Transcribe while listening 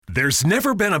There's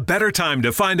never been a better time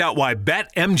to find out why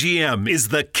BetMGM is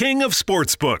the king of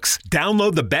sportsbooks.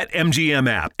 Download the BetMGM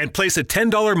app and place a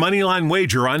 $10 moneyline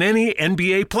wager on any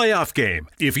NBA playoff game.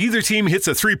 If either team hits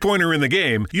a three-pointer in the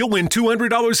game, you'll win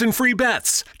 $200 in free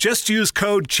bets. Just use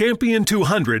code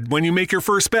CHAMPION200 when you make your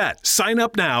first bet. Sign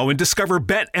up now and discover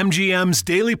BetMGM's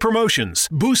daily promotions,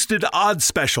 boosted odds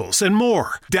specials, and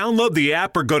more. Download the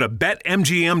app or go to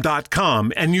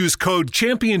BetMGM.com and use code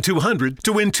CHAMPION200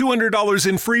 to win $200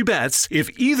 in free bets if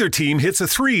either team hits a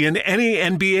 3 in any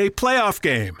NBA playoff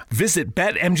game. Visit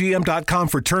BetMGM.com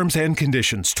for terms and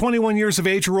conditions. 21 years of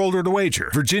age or older to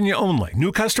wager. Virginia only.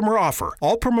 New customer offer.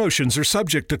 All promotions are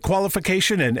subject to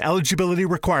qualification and eligibility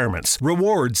requirements.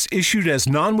 Rewards issued as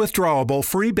non-withdrawable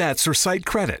free bets or site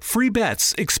credit. Free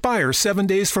bets expire 7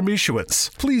 days from issuance.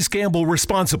 Please gamble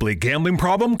responsibly. Gambling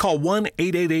problem? Call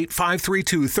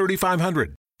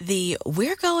 1-888-532-3500. The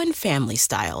We're Going Family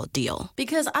Style deal.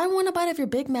 Because I want a bite of your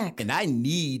Big Mac. And I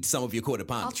need some of your Quarter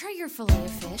Pounder. I'll try your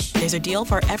Filet-O-Fish. There's a deal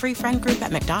for every friend group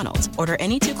at McDonald's. Order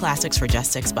any two classics for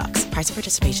just $6. Price of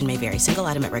participation may vary. Single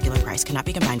item at regular price cannot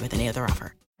be combined with any other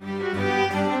offer.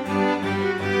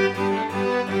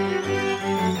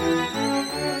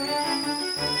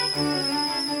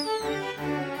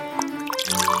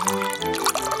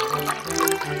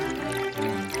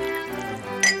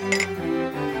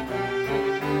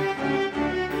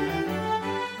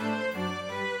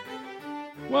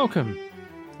 Welcome.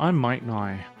 I'm Mike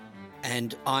Nye.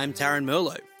 And I'm Taryn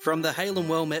Merlo from the Hale and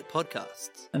Well Met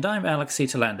podcasts. And I'm Alex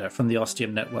Eterlander from the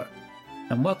Ostium Network.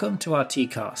 And welcome to our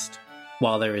Tea-Cast.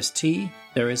 While there is tea,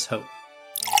 there is hope.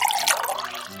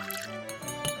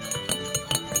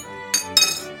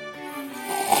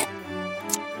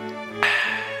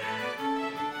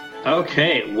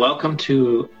 Okay, welcome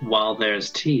to While There's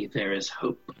Tea, There Is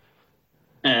Hope.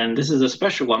 And this is a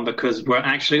special one because we're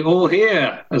actually all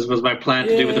here, as was my plan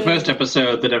to do with the first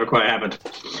episode that never quite happened.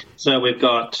 So we've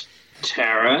got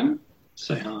Taryn.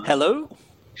 Say hi. Hello.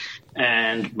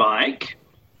 And Mike.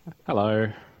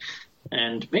 Hello.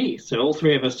 And me. So all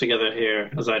three of us together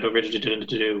here, as I'd originally intended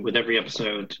to do with every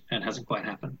episode, and hasn't quite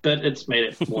happened. But it's made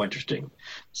it more interesting.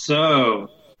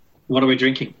 So, what are we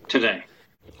drinking today?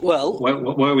 Well, what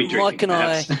are we drinking? Mike and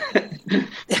I,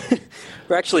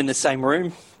 we're actually in the same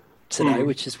room today,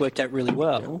 which has worked out really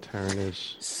well. Taryn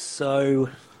is. So,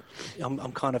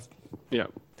 I'm kind of... Yeah.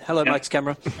 Hello, Mike's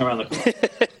camera. Around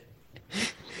the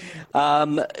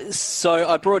corner. So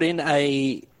I brought in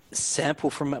a sample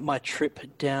from my trip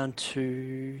down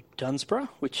to Dunsborough,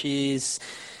 which is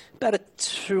about a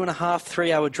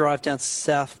 2.5-3 hour drive down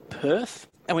South Perth.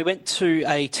 And we went to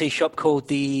a tea shop called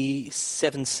the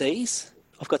Seven Seas.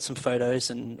 I've got some photos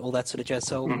and all that sort of jazz,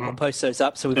 so I'll post those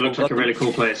up. So it looks like a really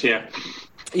cool place, yeah.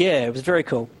 Yeah, it was very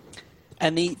cool.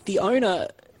 And the owner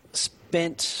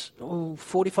spent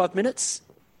 45 minutes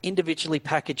individually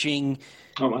packaging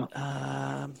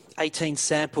 18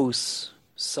 samples,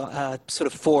 sort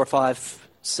of 4 or 5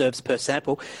 serves per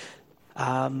sample.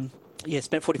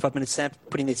 Spent 45 minutes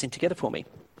putting these in together for me.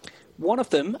 One of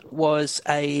them was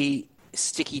a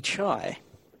sticky chai.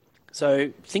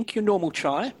 So think your normal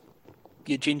chai,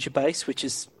 your ginger base, which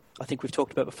is, I think we've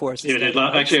talked about before. Actually,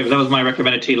 that was my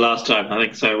recommended tea last time. I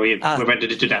think so. We went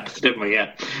into depth, didn't we?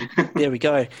 Yeah. There we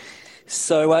go.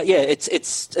 So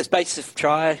it's a base of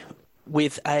chai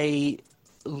with a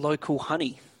local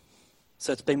honey.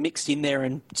 So it's been mixed in there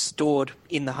and stored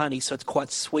in the honey, so it's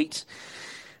quite sweet.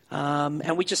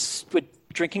 And we're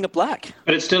drinking a black.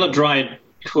 But it's still a dried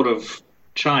sort of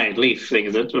chai leaf thing,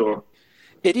 is it? Or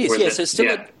it is, yeah. So it's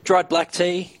still a dried black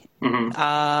tea.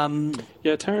 Mm-hmm.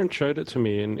 Taryn showed it to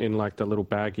me in like the little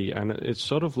baggie, and it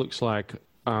sort of looks like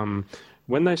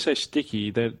when they say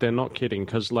sticky, they're not kidding,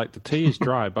 because like the tea is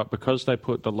dry, but because they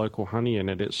put the local honey in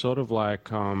it, it's sort of like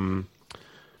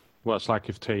it's like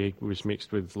if tea was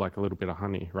mixed with like a little bit of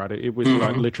honey, right? It was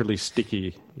like literally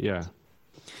sticky, yeah.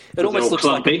 It almost looks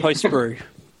like a post brew.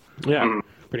 Yeah,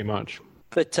 pretty much.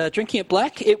 But drinking it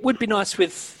black, it would be nice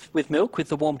with milk, with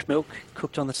the warmed milk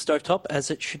cooked on the stovetop, as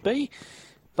it should be.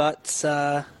 But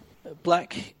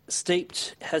black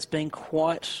steeped has been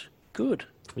quite good.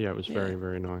 Yeah, it was very,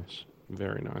 very nice.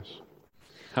 Very nice.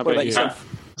 How What about you? yourself?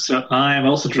 So I'm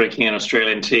also drinking an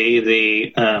Australian tea,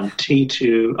 the tea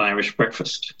to Irish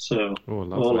breakfast. So all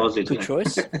Aussie Good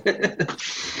choice.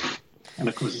 And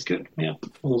of course it's good. Yeah,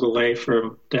 all the way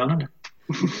from down under.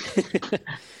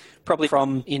 Probably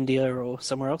from India or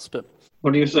somewhere else, but...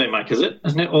 What do you say, Mike? Isn't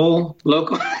it all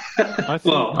local? I don't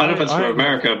know if it's from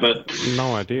America, but...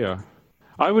 No idea.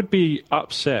 I would be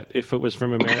upset if it was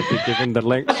from America, given the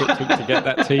lengths it took to get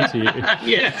that tea to you.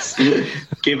 Yes,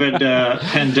 given the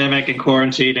pandemic and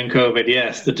quarantine and COVID,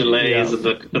 yes, the delays and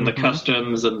the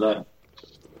customs and the.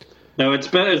 No, it's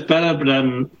better. It's better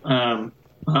than on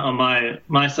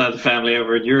my side of the family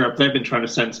over in Europe. They've been trying to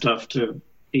send stuff to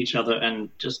each other, and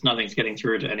just nothing's getting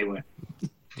through to anywhere.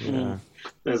 Yeah.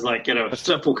 There's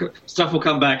stuff will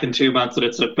come back in 2 months, and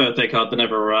it's a birthday card that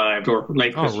never arrived, or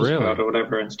late Christmas card, or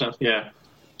whatever, and stuff. Yeah,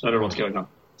 so I don't know what's going on.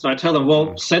 So I tell them,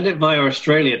 well, send it via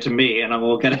Australia to me, and I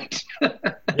will get it.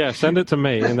 Yeah, send it to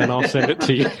me, and then I'll send it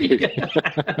to you.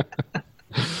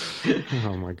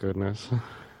 Oh my goodness.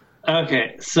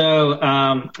 Okay, so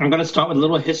I'm going to start with a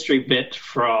little history bit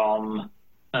from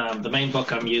the main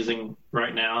book I'm using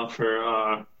right now for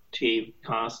our tea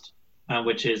cast,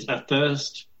 which is A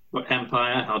Thirst for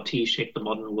Empire, How Tea Shaped the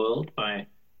Modern World by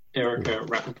Erica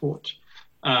Rappaport.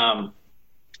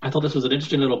 I thought this was an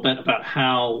interesting little bit about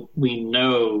how we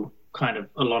know kind of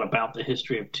a lot about the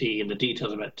history of tea and the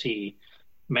details about tea,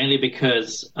 mainly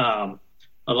because a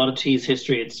lot of tea's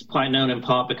history, it's quite known in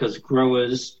part because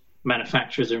growers,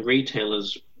 manufacturers, and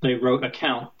retailers, they wrote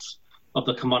accounts of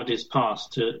the commodities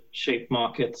past to shape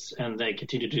markets, and they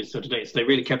continue to do so today. So they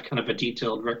really kept kind of a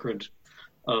detailed record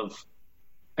of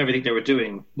everything they were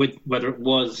doing, with whether it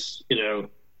was,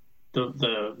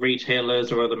 the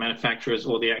retailers or the manufacturers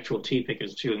or the actual tea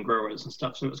pickers too, and growers and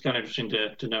stuff. So it was kind of interesting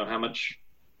to know how much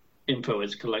info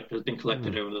has been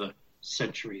collected over the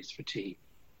centuries for tea,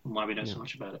 and why we know so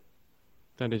much about it.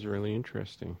 That is really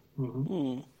interesting.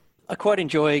 Mm-hmm. I quite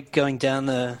enjoy going down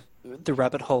the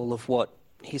rabbit hole of what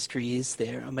history is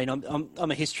there. I mean, I'm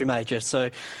a history major, so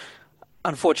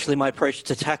unfortunately my approach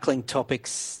to tackling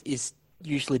topics is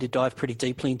usually to dive pretty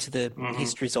deeply into the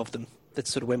histories of them.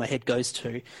 That's sort of where my head goes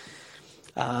to.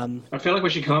 I feel like we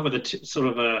should come up with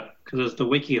because there's the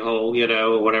wiki hole,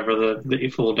 or whatever that you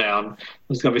fall down.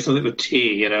 There's got to be something with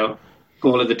tea,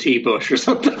 call it the tea bush or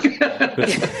something.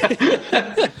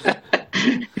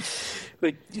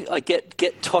 I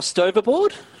get tossed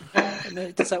overboard.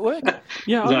 Does that work?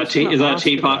 Yeah. Is that a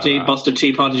tea party? Boston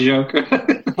Tea Party joke?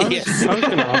 Yes. I was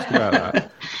going to ask about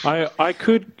that. I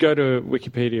could go to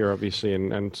Wikipedia, obviously,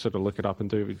 and sort of look it up and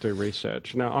do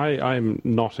research. Now, I'm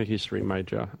not a history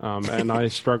major, and I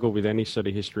struggle with any sort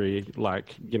of history,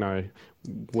 like,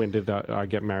 when did I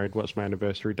get married, what's my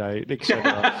anniversary date,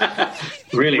 etc.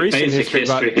 Really recent basic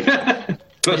history.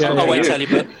 I won't tell you,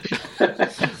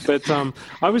 but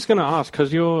I was going to ask,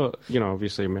 because you're,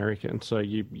 obviously American, so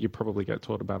you probably get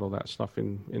taught about all that stuff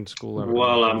in school.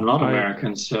 Well, I'm not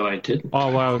American, so I didn't.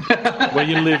 Oh, well,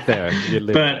 you live there.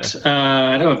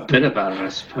 I know a bit about it, I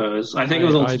suppose. I think it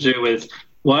was all to do with,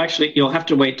 well, actually, you'll have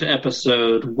to wait to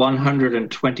episode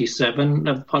 127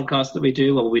 of the podcast that we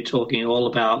do, where we'll be talking all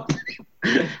about,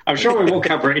 I'm sure we will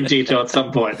cover it in detail at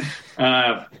some point.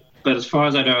 But as far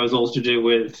as I know, it was all to do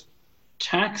with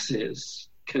taxes,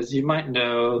 because you might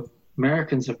know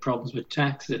Americans have problems with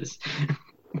taxes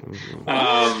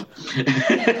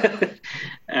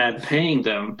and paying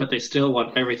them, but they still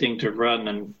want everything to run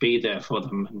and be there for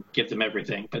them and give them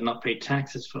everything, but not pay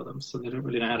taxes for them, so they don't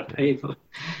really know how to pay for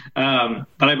them.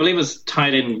 But I believe it's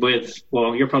tied in with,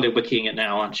 well, you're probably wikiing it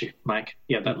now, aren't you, Mike?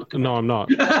 Yeah, that looked good. No, I'm not.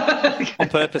 On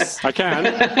purpose. I can.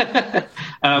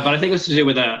 But I think it was to do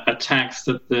with a tax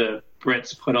that the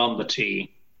Brits put on the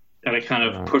tea, and it kind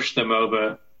of pushed them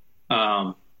over,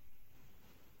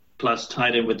 plus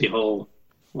tied in with the whole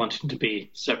wanting to be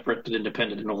separate and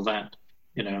independent and all that,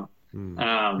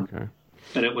 Okay.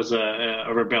 But it was a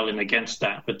rebellion against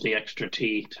that with the extra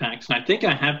tea tax. And I think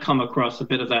I have come across a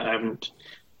bit of that.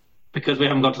 Because we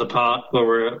haven't got to the part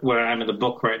where I'm in the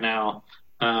book right now,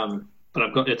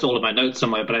 but it's all in my notes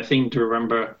somewhere. But I seem to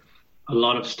remember a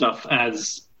lot of stuff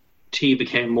as tea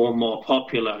became more and more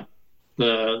popular.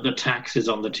 The taxes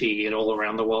on the tea and all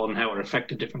around the world and how it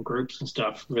affected different groups and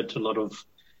stuff led to a lot of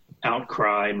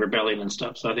outcry and rebellion and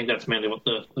stuff. So I think that's mainly what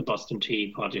the Boston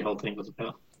Tea Party whole thing was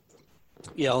about.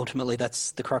 Yeah, ultimately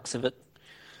that's the crux of it.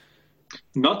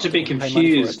 Not to be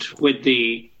confused with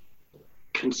the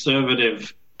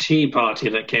conservative Tea Party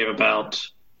that came about,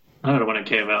 I don't know when it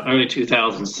came about, early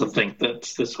 2000s something.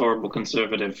 That's this horrible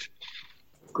conservative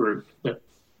group that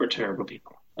were terrible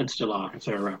people and still are if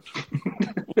they're around.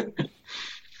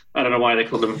 I don't know why they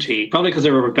called them tea. Probably because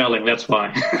they were rebelling, that's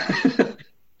why.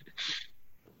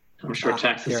 I'm sure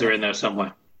taxes are in there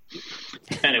somewhere.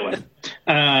 Anyway,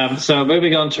 so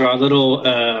moving on to our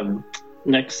little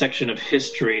next section of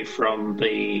history from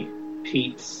the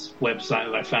Pete's website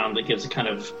that I found that gives a kind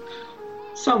of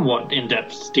somewhat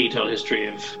in-depth, detailed history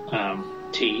of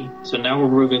tea. So now we're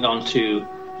moving on to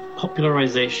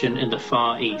popularization in the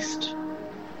Far East.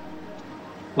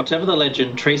 Whatever the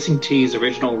legend, tracing tea's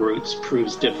original roots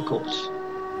proves difficult.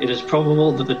 It is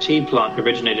probable that the tea plant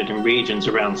originated in regions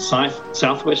around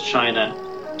southwest China,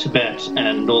 Tibet,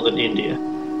 and northern India.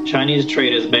 Chinese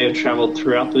traders may have traveled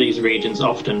throughout these regions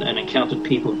often and encountered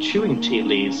people chewing tea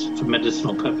leaves for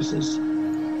medicinal purposes.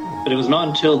 But it was not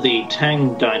until the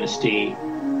Tang Dynasty,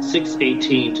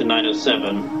 618 to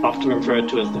 907, often referred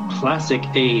to as the Classic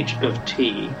Age of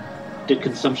Tea, did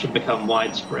consumption become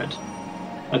widespread.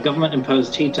 A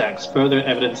government-imposed tea tax further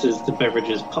evidences the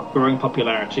beverage's growing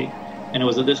popularity, and it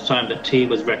was at this time that tea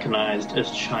was recognized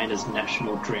as China's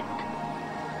national drink.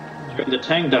 During the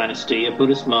Tang Dynasty, a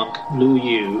Buddhist monk, Lu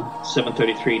Yu,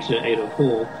 733 to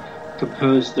 804,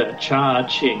 composed the Cha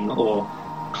Ching, or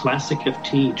Classic of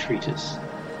Tea treatise.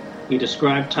 He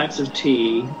described types of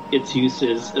tea, its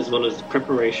uses, as well as the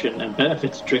preparation and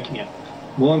benefits of drinking it.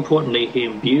 More importantly, he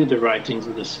imbued the writings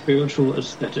with a spiritual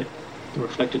aesthetic that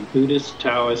reflected Buddhist,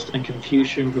 Taoist, and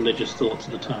Confucian religious thoughts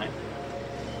of the time.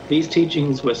 These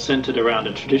teachings were centered around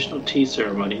a traditional tea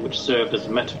ceremony which served as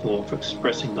a metaphor for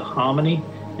expressing the harmony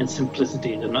and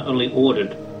simplicity that not only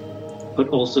ordered, but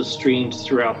also streamed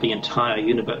throughout the entire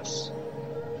universe.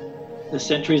 The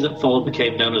centuries that followed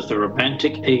became known as the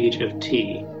Romantic Age of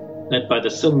Tea, led by the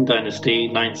Sung Dynasty,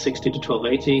 960 to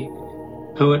 1280.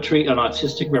 Poetry and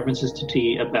artistic references to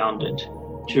tea abounded.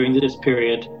 During this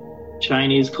period,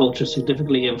 Chinese culture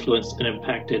significantly influenced and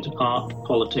impacted art,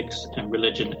 politics, and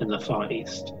religion in the Far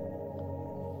East.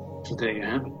 So there you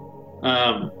have it.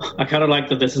 I kind of like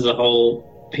that this is a whole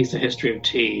piece of history of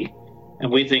tea,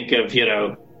 and we think of,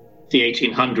 the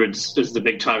 1800s as the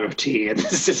big time of tea, and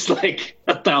this is like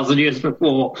 1,000 years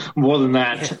before, more than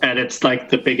that, and it's like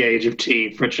the big age of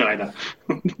tea for China.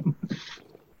 I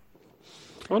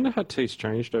wonder how tea's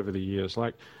changed over the years.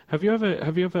 Like, have you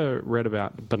ever read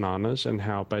about bananas and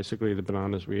how basically the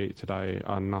bananas we eat today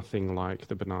are nothing like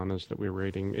the bananas that we were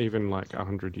eating even like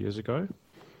 100 years ago?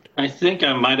 I think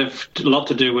I might have a lot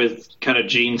to do with kind of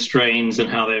gene strains and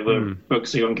how they were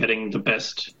focusing on getting the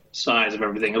best size of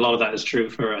everything. A lot of that is true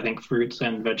for, I think, fruits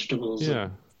and vegetables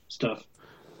and stuff.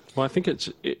 Well, I think it's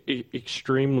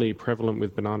extremely prevalent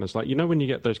with bananas. Like, when you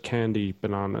get those candy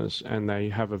bananas and they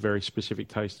have a very specific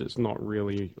taste, it's not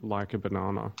really like a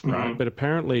banana, right? Mm-hmm. But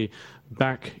apparently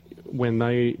back when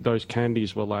those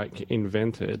candies were like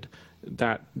invented,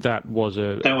 that was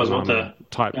what the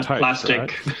type taste, plastic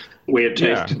right? Weird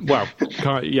taste.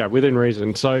 Yeah, within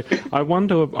reason. So I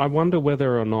wonder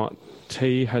whether or not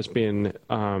tea has been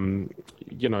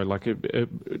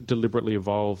deliberately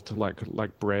evolved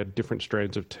like bread, different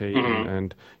strains of tea,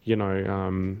 and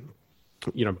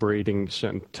breeding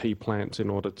certain tea plants in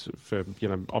order for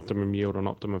optimum yield and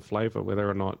optimum flavor, whether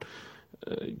or not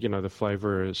the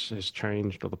flavor has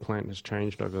changed or the plant has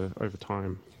changed over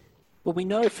time. Well, we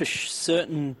know for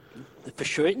certain we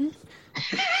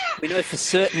know for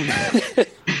certain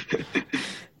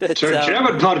that, it's a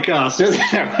German podcast, isn't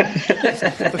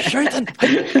it? For certain.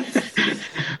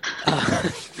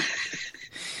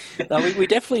 We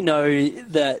definitely know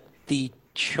that the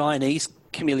Chinese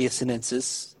Camellia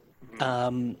sinensis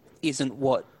isn't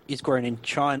what is grown in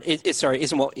China.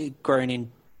 Isn't what is grown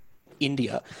in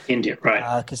India. India,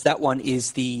 right? Because that one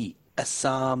is the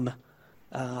Assam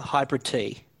hybrid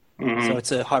tea. Mm-hmm. So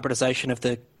it's a hybridization of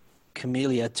the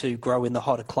Camellia to grow in the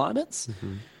hotter climates.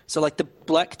 Mm-hmm. So like the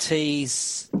black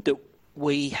teas that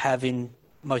we have in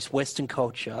most Western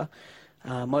culture,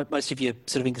 most of your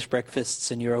sort of English breakfasts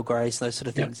and your Earl Greys, those sort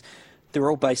of things, they're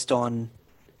all based on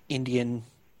Indian,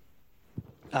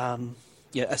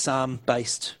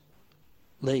 Assam-based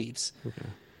leaves. Okay.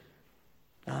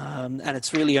 And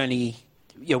it's really only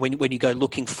when you go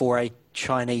looking for a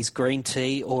Chinese green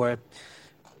tea, or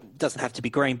doesn't have to be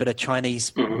green, but a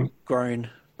Chinese grown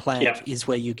plant is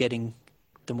where you're getting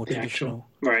the more traditional.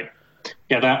 Right.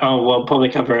 Yeah, that we'll probably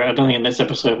cover, I don't think in this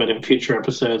episode, but in future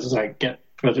episodes as I get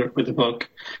further with the book.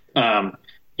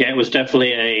 It was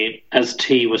definitely as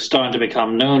tea was starting to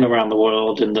become known around the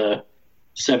world in the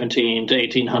 17 to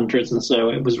 1800s, and so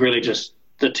it was really just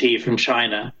the tea from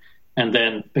China. And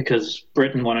then because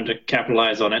Britain wanted to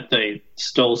capitalize on it, they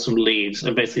stole some leaves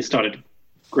and basically started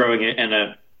growing it in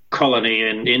a colony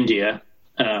in India,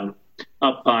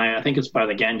 up by, I think it's by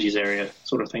the Ganges area,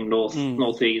 sort of thing,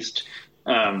 northeast,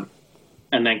 and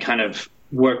then kind of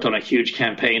worked on a huge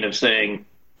campaign of saying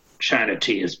China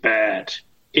tea is bad,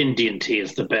 Indian tea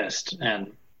is the best,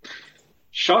 and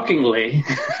shockingly,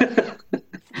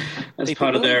 as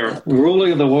part of their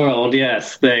ruling of the world,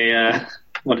 yes, they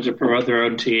wanted to promote their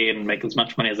own tea and make as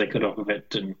much money as they could off of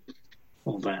it and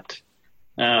all that.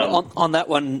 On that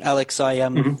one, Alex, I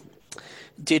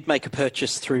did make a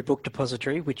purchase through Book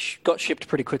Depository, which got shipped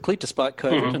pretty quickly despite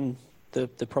COVID and the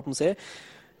problems there.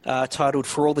 titled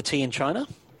For All the Tea in China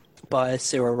by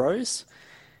Sarah Rose.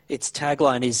 Its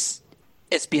tagline is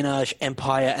Espionage,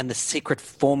 Empire, and the Secret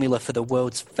Formula for the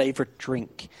World's Favourite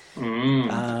Drink.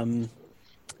 And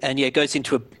it goes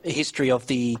into a history of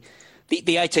the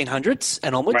 1800s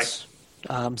and onwards.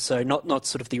 Right. So not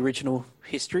sort of the original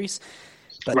histories,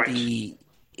 but the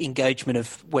engagement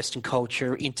of Western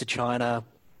culture into China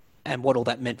and what all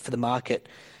that meant for the market.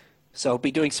 So I'll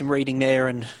be doing some reading there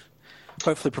and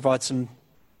hopefully provide some,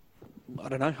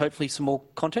 hopefully some more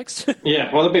context.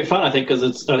 Yeah, well, it'll be fun, I think,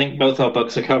 because I think both our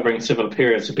books are covering similar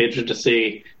periods. It'll be interesting to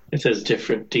see if there's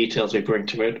different details we bring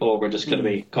to it, or we're just going to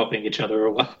be copying each other,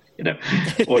 or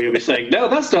or you'll be saying, no,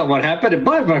 that's not what happened in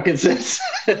my book, it says.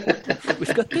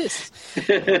 We've got this.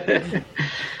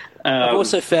 I've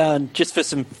also found, just for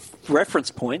some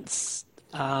reference points,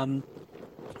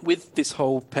 with this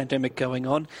whole pandemic going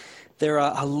on, there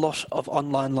are a lot of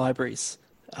online libraries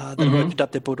that have opened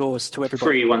up their doors to everybody.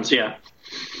 Free ones, yeah.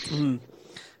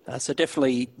 So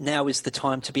definitely now is the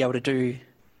time to be able to do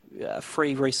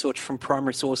free research from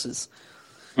primary sources.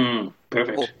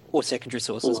 Perfect. Or secondary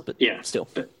sources, but still.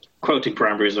 But quoting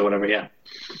primaries or whatever, yeah.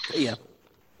 Yeah.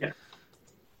 Yeah.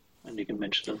 And you can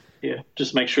mention them. Yeah.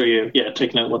 Just make sure you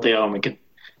take note what they are, and we can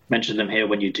mention them here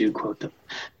when you do quote them.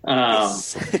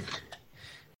 Yes.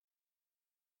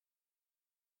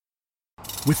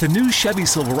 With the new Chevy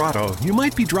Silverado, you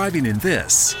might be driving in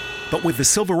this. But with the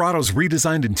Silverado's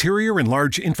redesigned interior and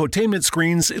large infotainment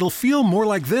screens, it'll feel more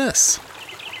like this.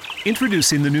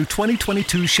 Introducing the new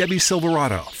 2022 Chevy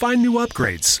Silverado. Find new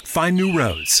upgrades. Find new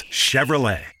roads.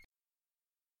 Chevrolet.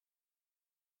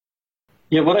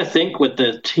 Yeah, what I think with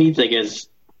the tea thing is,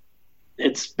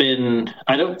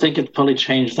 I don't think it's probably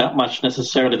changed that much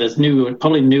necessarily. There's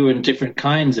probably new and different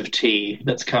kinds of tea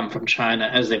that's come from China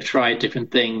as they've tried different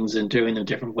things and doing them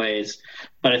different ways.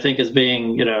 But I think as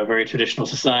being, a very traditional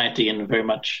society and very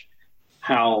much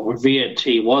how revered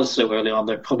tea was so early on,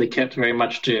 they're probably kept very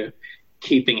much to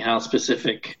keeping how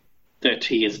specific their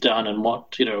tea is done and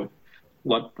what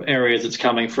areas it's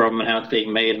coming from and how it's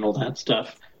being made and all that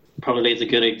stuff. Probably leads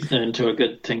into a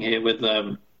good thing here with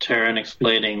Taryn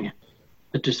explaining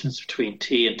the distance between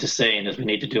tea and tisane, as we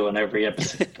need to do on every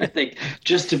episode, I think,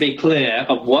 just to be clear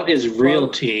of what is real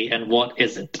tea and what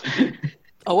isn't.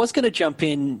 I was going to jump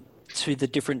in to the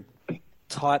different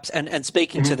types and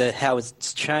speaking to how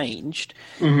it's changed.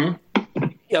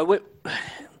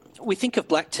 We think of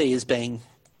black tea as being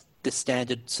the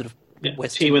standard sort of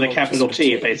Western tea with a capital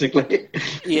T, basically.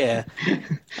 Yeah.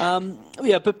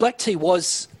 But black tea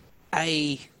was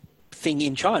a thing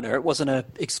in China. It wasn't an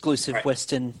exclusive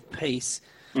Western piece.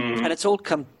 And it's all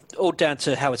down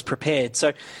to how it's prepared.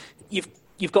 So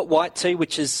you've got white tea,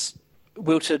 which is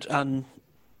wilted and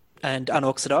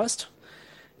unoxidized.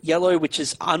 Yellow, which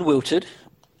is unwilted,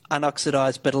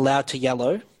 unoxidized, but allowed to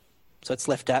yellow. So it's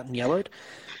left out and yellowed.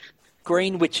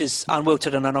 Green, which is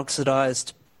unwilted and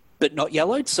unoxidized, but not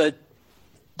yellowed. So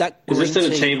that is this a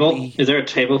table? Is there a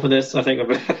table for this? I think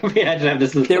we had to have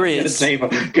this. There is a table.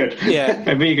 Good. Yeah.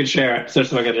 Maybe you could share it. So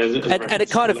and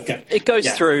it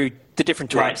goes through the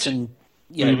different types and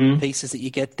pieces that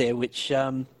you get there. Which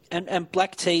and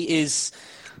black tea is,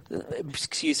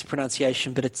 excuse the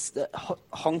pronunciation, but it's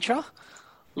Hongcha,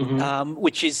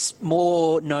 which is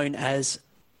more known as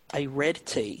a red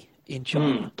tea in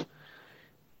China.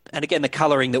 And again, the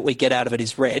colouring that we get out of it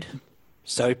is red,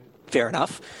 so fair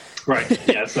enough. Right,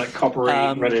 yeah, it's like coppery,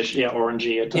 reddish,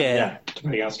 orangey,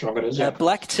 depending how strong it is. Yeah.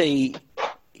 Black tea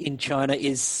in China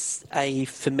is a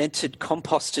fermented,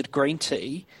 composted green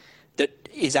tea that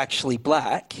is actually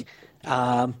black,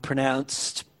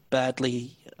 pronounced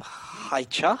badly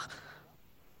haicha,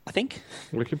 I think.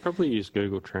 We could probably use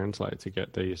Google Translate to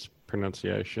get these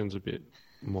pronunciations a bit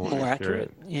more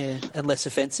accurate. Yeah, and less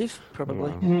offensive, probably.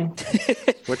 Wow.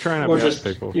 We're trying our best,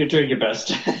 people. You're doing your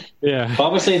best. Yeah.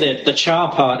 Obviously, the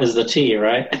cha part is the tea,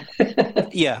 right?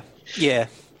 Yeah.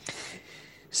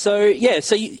 So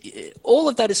all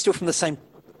of that is still from the same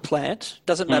plant.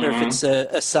 Doesn't matter if it's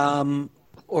a Assam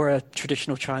or a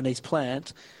traditional Chinese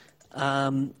plant.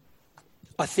 I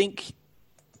think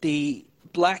the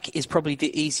black is probably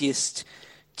the easiest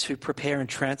to prepare and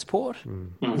transport.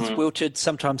 It's wilted,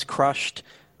 sometimes crushed,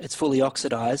 it's fully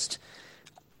oxidized,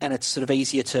 and it's sort of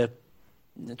easier to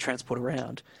transport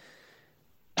around.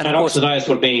 And oxidized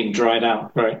would mean dried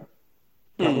out, right?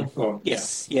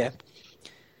 Yes, yeah.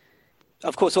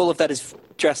 Of course, all of that is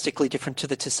drastically different to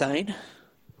the tisane,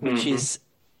 which is,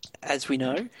 as we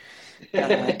know,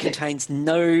 contains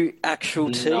no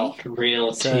actual tea. Not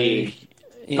real tea.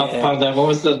 Not part of that. What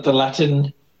was the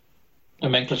Latin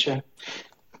nomenclature?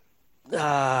 Put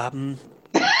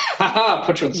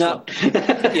you on spot.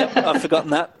 Yep, I've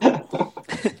forgotten that.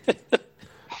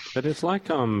 But it's like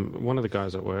one of the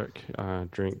guys at work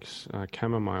drinks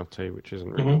chamomile tea, which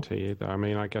isn't really tea either. I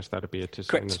mean, I guess that'd be a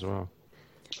tisane as well.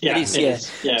 Yeah, it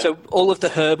is. Yeah. So all of the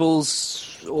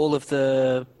herbals, all of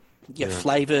the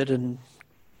flavoured and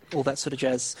all that sort of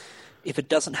jazz, if it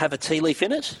doesn't have a tea leaf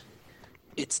in it,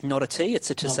 it's not a tea, it's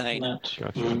a tisane.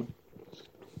 Gotcha.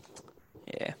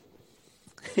 Yeah.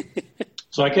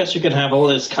 So I guess you could have all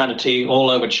this kind of tea all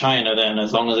over China then,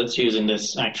 as long as it's using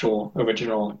this actual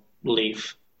original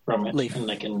leaf from it, and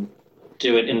they can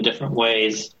do it in different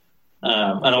ways.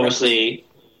 And obviously,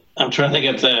 I'm trying to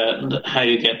think of how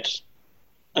you get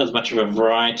as much of a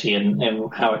variety in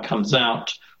how it comes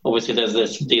out. Obviously,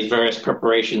 there's these various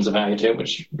preparations of how you do it,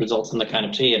 which results in the kind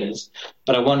of tea it is.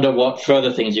 But I wonder what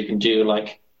further things you can do,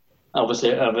 like obviously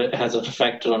it has an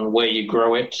effect on where you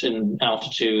grow it in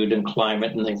altitude and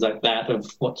climate and things like that, of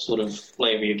what sort of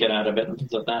flavor you get out of it and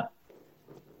things like that.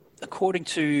 According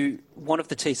to one of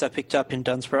the teas I picked up in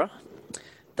Dunsborough,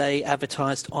 they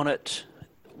advertised on it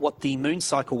what the moon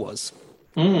cycle was.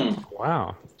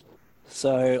 Wow.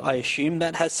 So I assume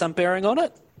that has some bearing on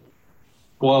it?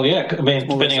 Well, yeah. I mean,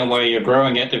 depending on where you're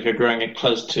growing it, if you're growing it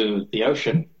close to the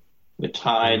ocean, with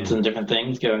tides and different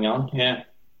things going on, yeah.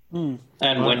 And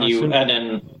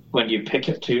when you pick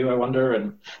it too, I wonder.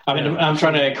 And I mean, I'm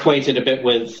trying to equate it a bit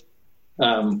with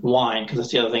wine, because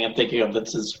that's the other thing I'm thinking of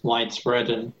that's as widespread.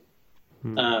 And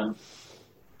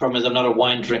problem is, I'm not a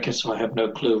wine drinker, so I have no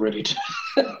clue really to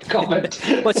comment.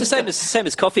 Well, it's the same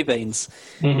as coffee beans.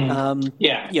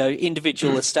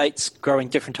 Individual estates growing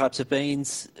different types of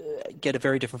beans get a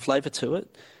very different flavour to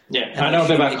it. Yeah, and I know a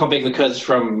bit about coffee because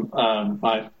from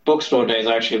my bookstore days,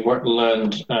 I actually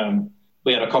learned.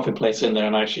 We had a coffee place in there,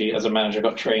 and actually, as a manager,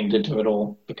 got trained into it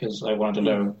all because I wanted to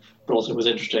know. But also, it was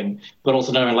interesting. But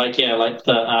also knowing, like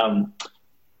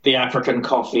the African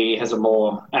coffee has a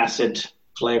more acid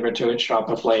flavor to it,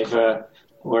 sharper flavor,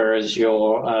 whereas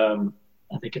your, I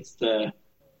think it's the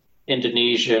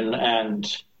Indonesian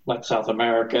and like South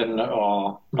American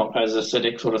are not as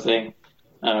acidic sort of thing,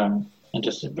 and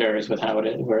just it varies with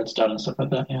where it's done and stuff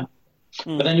like that. Yeah,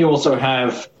 but then you also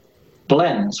have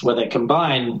blends where they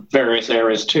combine various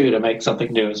areas too to make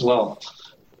something new as well.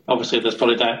 Obviously, there's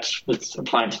probably that that's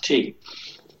applying to tea.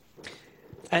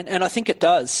 And I think it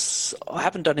does. I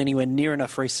haven't done anywhere near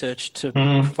enough research to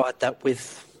provide that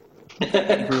with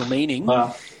any real meaning.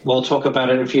 Well, we'll talk about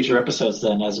it in future episodes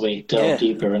then as we delve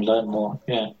deeper and learn more.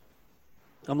 Yeah,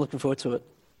 I'm looking forward to it.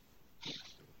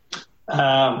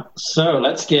 So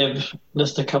let's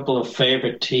list a couple of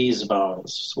favorite teas of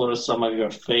ours. What are some of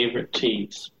your favorite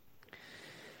teas?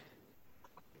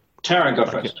 Tara, go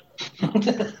first.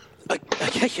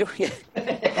 Okay, yeah.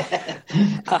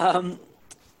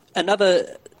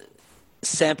 Another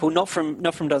sample, not from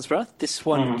Dunsborough. This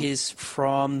one is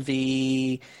from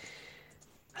the.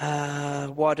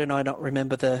 Why don't I not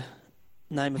remember the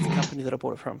name of the company that I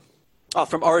bought it from? Oh,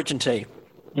 from Origin Tea.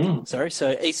 Sorry,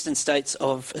 so Eastern States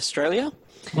of Australia.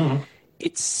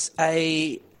 It's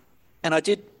and I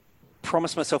did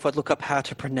promise myself I'd look up how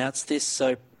to pronounce this,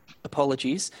 so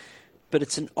apologies. But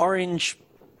it's an orange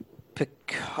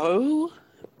Picoe?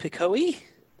 Pico?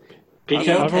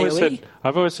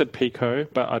 I've always said Pico,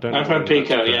 but I don't know. I've heard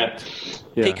Pico, yeah.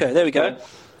 Pico, there we go.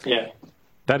 Yeah.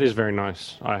 That is very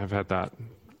nice. I have had that.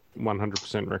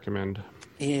 100% recommend.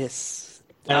 Yes.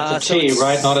 And it's a tea,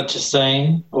 right? Not a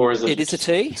tisane? Or is it? It is a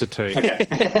tea. It's a tea. Okay.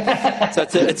 So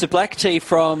it's a black tea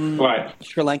from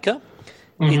Sri Lanka.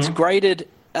 It's graded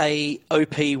a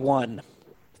OP1.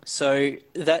 So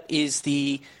that is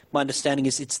my understanding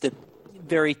is it's the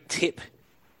very tip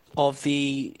of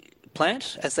the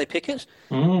plant as they pick it,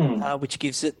 which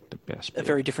gives it a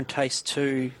very different taste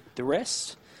to the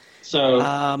rest. So,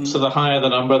 so the higher the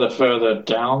number, the further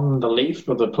down the leaf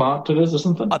of the plant it is, or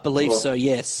something? I believe so,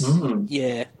 yes.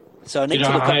 Yeah. So I need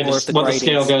to look up more of the what gradings. The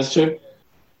scale goes to?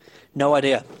 No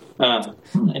idea.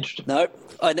 Interesting. No,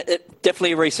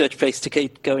 definitely a research piece to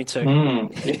keep going to.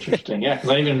 Interesting, yeah. 'Cause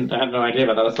I even had no idea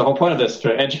about that. That's the whole point of this,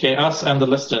 to educate us and the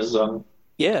listeners on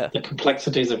the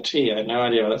complexities of tea. I had no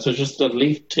idea about that. So just the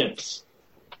leaf tips.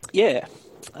 Yeah.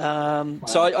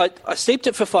 So I steeped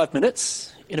it for 5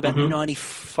 minutes in about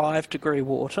 95-degree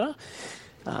water.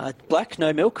 Black,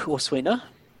 no milk or sweetener.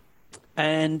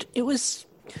 And it was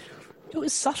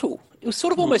subtle. It was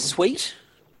sort of almost sweet,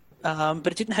 but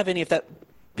it didn't have any of that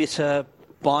bitter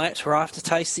bite or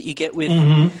aftertaste that you get with,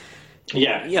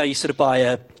 you sort of buy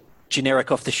a generic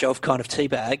off-the-shelf kind of tea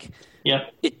bag. Yeah.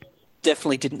 It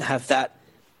definitely didn't have that.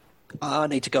 I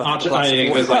need to go. I think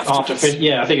it was like artificial.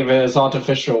 Yeah, I think if it was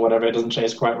artificial or whatever, it doesn't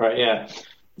taste quite right.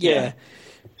 Yeah.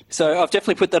 So I've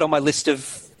definitely put that on my list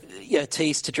of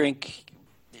teas to drink.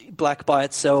 Black by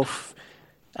itself,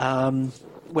 when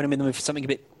I'm in the mood for something a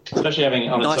bit Especially having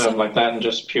on its nicer. own like that and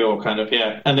just pure kind of,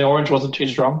 yeah. And the orange wasn't too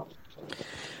strong?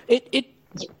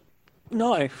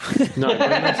 No. No,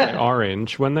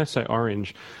 when they say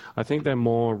orange, I think they're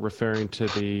more referring to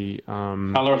the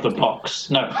Color of the box.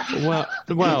 No.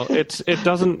 Well, it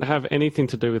doesn't have anything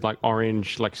to do with like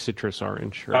orange, like citrus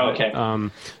orange, right? Oh, okay.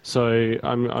 So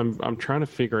I'm trying to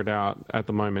figure it out at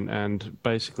the moment, and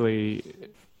basically,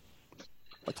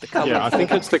 What's the colour? yeah, I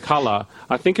think it's the color.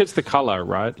 I think it's the color,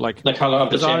 right? Like The color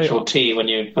of the 'cause I- actual tea when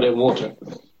you put it in water.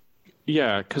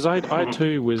 Yeah, because I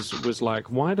too was like,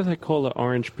 why do they call it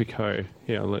orange Picot?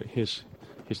 Here, look, here's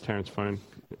Taryn's phone.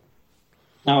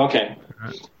 Oh, okay.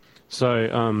 So,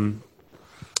 and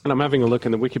I'm having a look,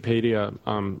 and the Wikipedia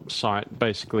site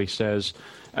basically says,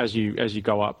 as you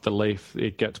go up the leaf,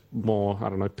 it gets more, I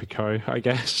don't know, Picot, I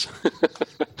guess.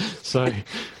 So,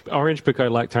 orange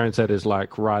Picot, like Taryn said, is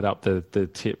like right up the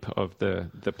tip of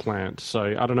the plant.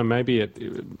 So, I don't know, maybe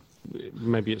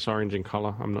it's orange in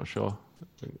color. I'm not sure.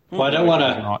 Well, I don't want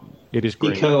to It is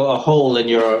green. echo a hole in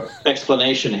your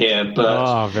explanation here, but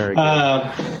Oh, very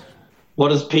good. what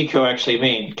does pico actually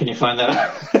mean? Can you find that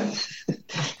out?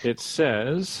 It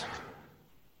says,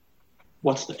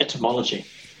 What's the etymology?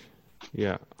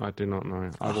 yeah, I do not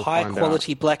know. I A will find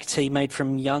high-quality black tea made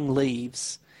from young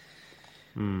leaves.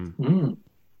 What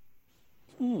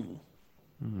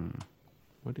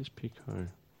is Picot?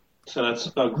 So that's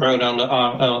grown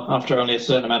after only a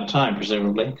certain amount of time,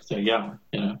 presumably, because they're young,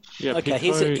 you know. Yeah, Okay,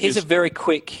 Picot here's a very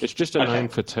quick... It's just a name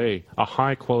for tea, a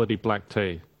high quality black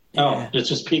tea, Oh, it's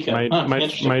just pico.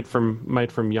 made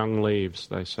from young leaves.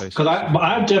 They say. Because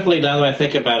I definitely, now that I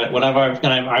think about it,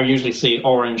 I usually see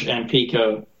orange and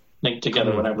pico linked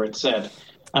together whenever it's said.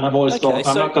 And I've always thought,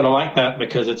 I'm not going to like that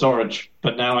because it's orange.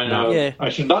 But now I know I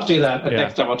should not do that, but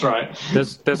next time I'll try it.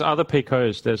 There's other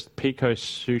Picots. There's Pico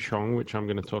Souchong, which I'm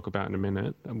going to talk about in a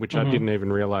minute, which I didn't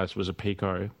even realize was a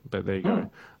Pico, but there you go.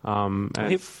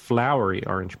 And flowery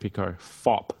orange Pico,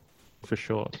 FOP, for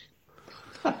short.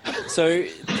 So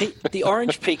the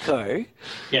orange Picot,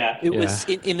 it was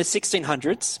in the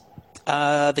 1600s.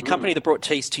 The company that brought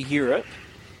teas to Europe,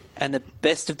 and the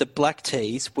best of the black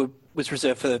teas was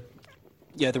reserved for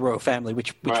the royal family,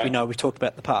 which we know we've talked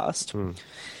about in the past.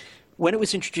 When it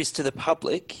was introduced to the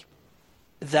public,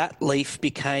 that leaf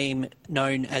became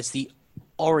known as the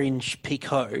orange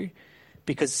Picot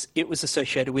because it was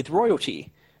associated with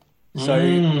royalty. So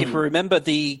if we remember,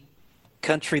 the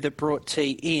country that brought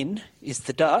tea in is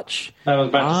the Dutch. I was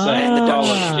about to say the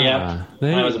Dutch.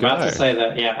 I was about to say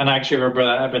that. Yeah, and I actually remember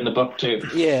that up in the book too.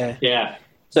 Yeah.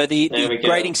 So the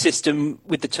grading system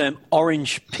with the term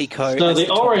orange Picot. So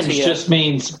the orange just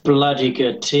means bloody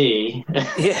good tea.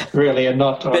 Yeah, really, and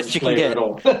not orange best you can flavor get. at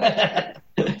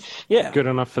all. Yeah, good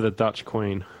enough for the Dutch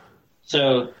Queen.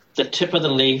 So the tip of the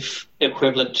leaf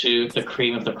equivalent to the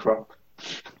cream of the crop.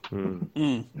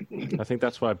 I think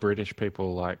that's why British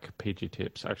people like PG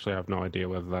Tips. Actually, I have no idea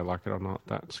whether they like it or not.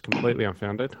 That's completely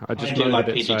unfounded. I just do know like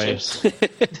that PG it's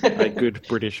Tips. a good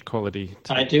British quality.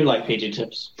 I do like PG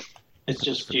Tips. It's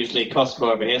just usually costs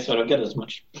more over here, so I don't get as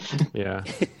much. Yeah.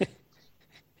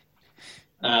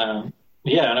 I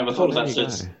never thought of that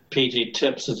since PG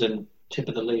Tips as in tip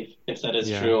of the leaf, if that is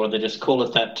true, or they just call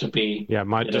it that to be... Yeah, it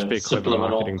might just be a clever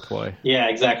marketing ploy. Yeah,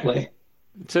 exactly.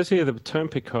 It says here the term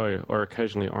Picot, or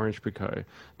occasionally orange Picot,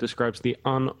 describes the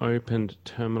unopened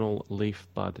terminal leaf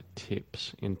bud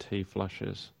tips in tea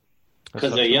flushes.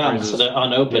 Because they're young, so they're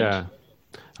unopened. Yeah.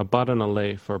 A bud and a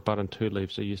leaf, or a bud and two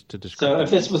leaves, are used to describe... So if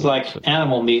this was like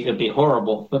animal meat, it'd be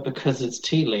horrible. But because it's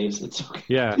tea leaves, it's okay.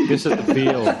 Yeah, this is the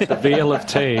veal of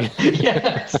tea.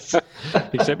 Yes.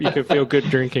 Except you can feel good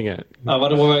drinking it. I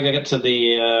wonder when we're going to get to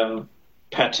the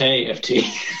pate of tea.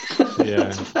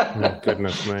 Yeah. Oh,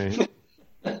 goodness me.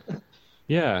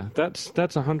 Yeah, that's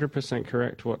 100%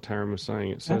 correct what Taryn was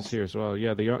saying. It says here as well.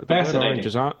 Yeah, the red orange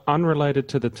is unrelated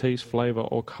to the tea's flavour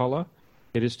or colour.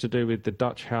 It is to do with the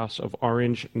Dutch House of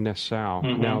Orange Nassau,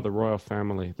 now the royal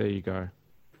family. There you go.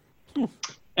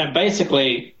 And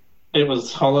basically, it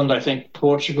was Holland, I think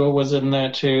Portugal was in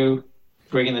there too,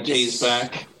 bringing the teas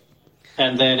back.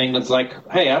 And then England's like,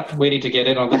 hey, up, we need to get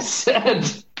in on this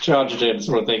and charge it in,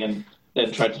 sort of thing, and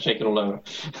then tried to take it all over.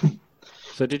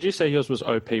 So did you say yours was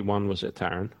OP1, was it,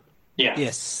 Taryn? Yeah.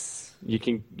 Yes. You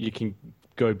can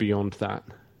go beyond that.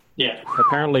 Yeah.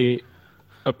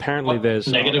 Apparently there's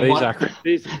negative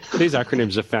these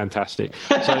acronyms are fantastic.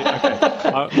 So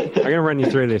I'm going to run you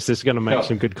through this. This is going to make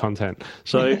some good content.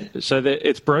 So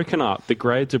it's broken up. The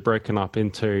grades are broken up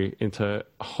into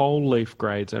whole leaf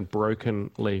grades and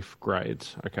broken leaf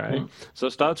grades. Okay. So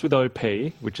it starts with OP,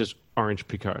 which is orange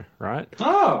Picot, right?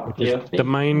 Oh, yeah. The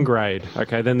main grade.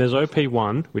 Okay. Then there's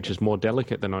OP1, which is more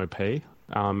delicate than OP.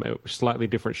 Slightly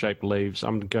different shaped leaves.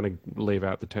 I'm going to leave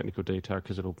out the technical detail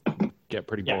because it'll get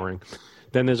pretty boring.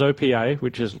 Then there's OPA,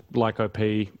 which is like OP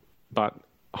but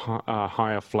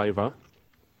higher flavour.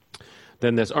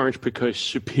 Then there's Orange Picot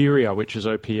Superior, which is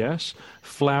OPS.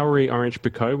 Flowery Orange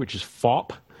Picot, which is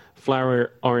FOP. Flowery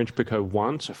Orange Picot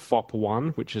 1, so FOP 1,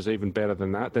 which is even better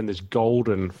than that. Then there's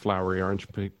Golden Flowery Orange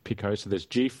Picot, so there's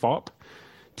GFOP.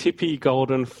 Tippy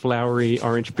Golden Flowery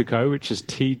Orange Picot, which is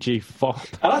TG FOP.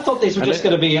 And I thought these were just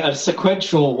going to be a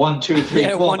sequential 1, 2, 3,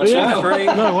 4. 1, 2, 3.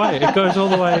 No way. It goes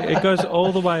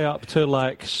all the way up to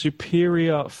like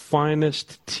Superior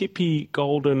Finest Tippy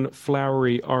Golden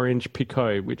Flowery Orange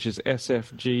Picot, which is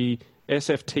SFTG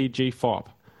FOP.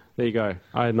 There you go.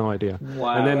 I had no idea.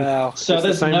 Wow. And then so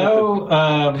there's no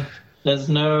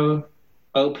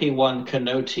OP1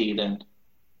 Canoti then.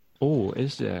 Oh,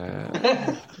 is there?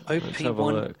 Let's have a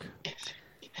look.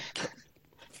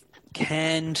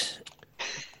 Canned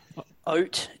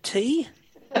oat tea?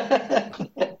 That's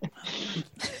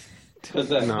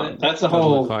a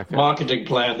whole marketing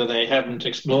plan that they haven't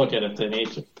explored yet if they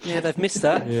need to. Yeah, they've missed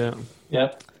that. Yeah.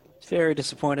 Yep. Very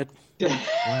disappointed.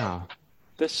 Wow.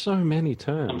 There's so many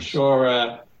terms. I'm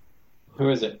sure, who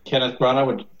is it? Kenneth Branagh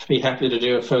would be happy to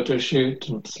do a photo shoot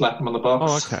and slap him on the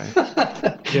box. Oh,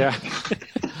 okay. Yeah.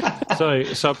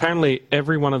 So apparently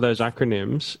every one of those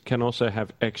acronyms can also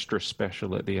have extra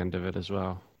special at the end of it as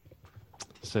well.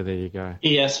 So there you go.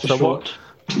 ES for short.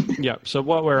 So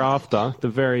what we're after,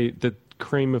 the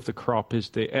cream of the crop is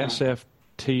the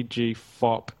SFTG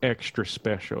FOP extra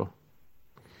special.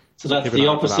 So that's the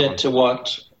opposite to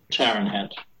what Sharon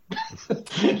had.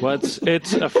 Well,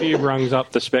 it's a few rungs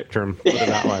up the spectrum, put it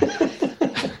that way.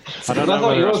 I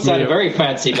thought yours sounded very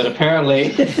fancy, but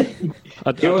apparently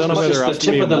I don't know whether us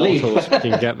mere mortals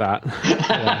can get that.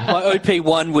 Yeah. My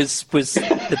OP1 was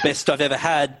the best I've ever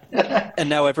had, and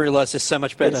now I've realised there's so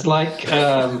much better. It's like,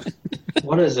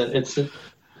 what is it? It's a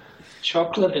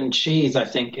chocolate and cheese, I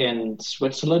think, in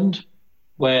Switzerland,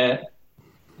 where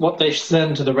what they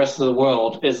send to the rest of the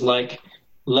world is like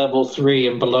level 3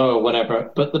 and below or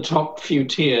whatever, but the top few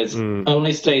tiers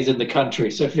only stays in the country.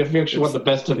 So if you actually want the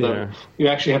best of them, you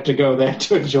actually have to go there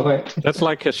to enjoy it. That's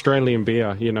like Australian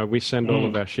beer. You know, we send all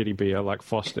of our shitty beer, like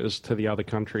Foster's, to the other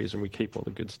countries, and we keep all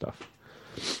the good stuff.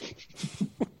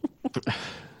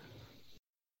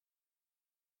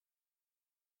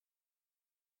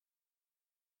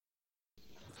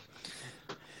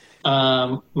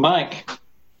 Mike,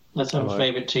 let's have a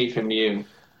favourite tea from you.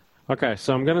 Okay,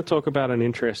 so I'm going to talk about an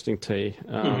interesting tea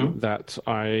that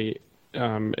I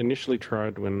initially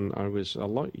tried when I was a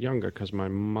lot younger because my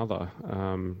mother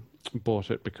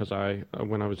bought it because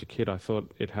when I was a kid, I thought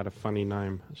it had a funny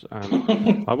name.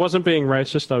 I wasn't being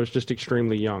racist, I was just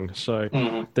extremely young. So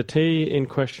the tea in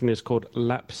question is called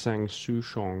Lapsang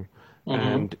Souchong,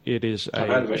 and it is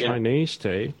a Chinese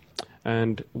tea.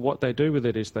 And what they do with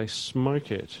it is they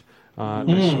smoke it.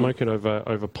 They smoke it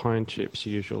over pine chips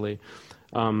usually.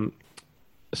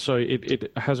 So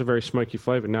it has a very smoky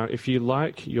flavour. Now, if you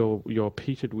like your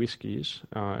peated whiskies,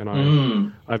 and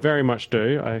I very much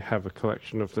do, I have a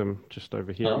collection of them just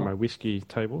over here on my whiskey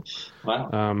table.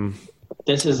 Wow.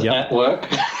 This is at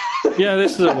work. Yeah,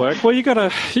 this is at work. Well, you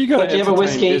gotta. Do you have a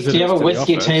whiskey? Do you have a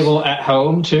whiskey table at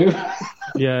home too?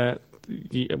 Yeah.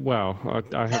 Well,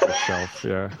 I have a shelf.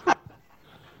 Yeah.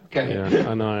 Okay. Yeah,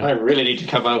 I know. I really need to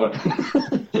come over.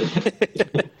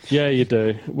 Yeah, you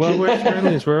do. Well, we're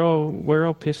Australians. We're all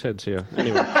pissheads here.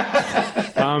 Anyway.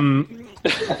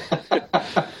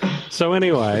 So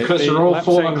anyway, because we're all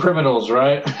former criminals,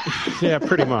 right? Yeah,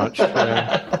 pretty much.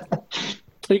 Yeah.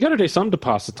 You got to do something to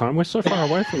pass the time. We're so far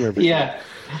away from everything. Yeah.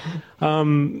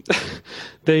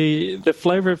 The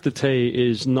flavour of the tea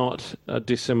is not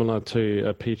dissimilar to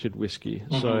a peated whiskey.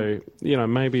 So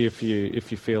maybe if you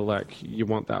feel like you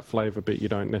want that flavour, but you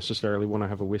don't necessarily want to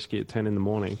have a whiskey at 10 in the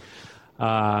morning,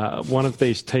 one of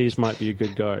these teas might be a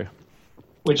good go.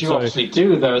 Which you obviously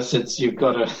do, though, since you've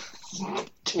got a.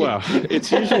 Well,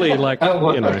 it's usually like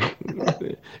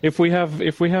if we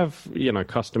have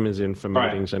customers in for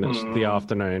meetings and it's the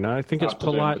afternoon, I think it's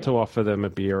polite to offer them a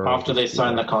beer after they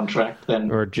sign the contract, then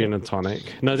or a gin and tonic.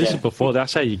 No, this is before.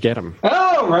 That's how you get them.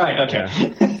 Oh, right, okay.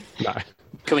 Yeah. No.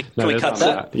 Can we cut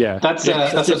that? Yeah, that's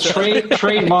a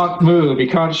trademark move. You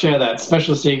can't share that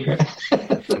special secret.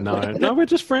 No, we're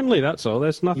just friendly. That's all.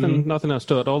 There's nothing else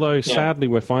to it. Although sadly,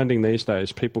 we're finding these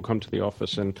days people come to the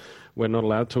office and we're not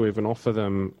allowed to even offer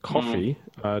them coffee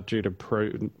due to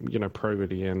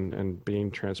probity and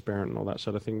being transparent and all that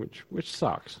sort of thing, which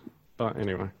sucks. But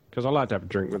anyway, because I like to have a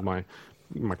drink with my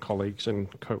colleagues and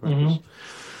co-workers.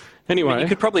 Anyway, you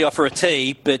could probably offer a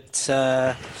tea, but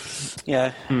this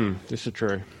is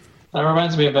true. That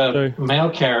reminds me of a mail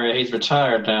carrier. He's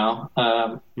retired now.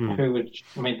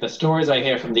 The stories I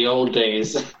hear from the old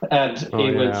days, and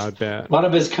I bet. One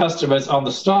of his customers on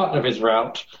the start of his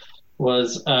route would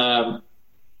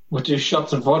do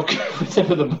shots of vodka with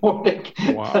him in the morning.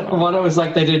 Wow. And one was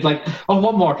like, they did like,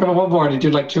 one more, and he'd do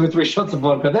like 2 or 3 shots of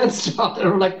vodka, then stop.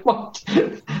 And we're like, what?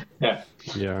 Yeah.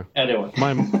 Anyway.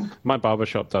 My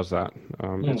barbershop does that.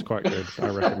 It's quite good. I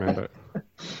recommend it.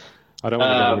 I don't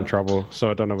want to get him in trouble, so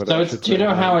I don't know whether. So, do you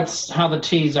know how the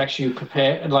tea is actually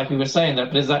prepared? Like you were saying,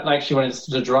 that is that actually when it's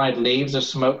the dried leaves are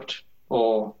smoked,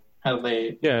 or how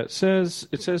they? Yeah, it says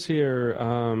here.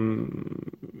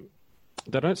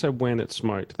 They don't say when it's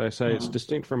smoked. They say it's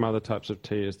distinct from other types of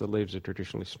tea, as the leaves are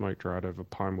traditionally smoke dried over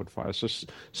pine wood fires. So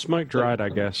smoke dried, I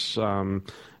guess. So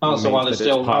while they're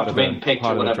still after being picked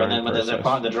or whatever, and then when they're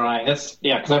part of the drying, because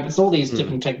it's all these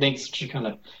different techniques, which are kind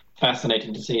of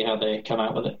fascinating to see how they come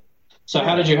out with it. So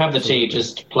how did you have the tea?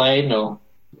 Just plain or?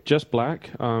 Just black.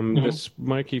 The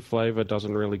smoky flavor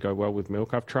doesn't really go well with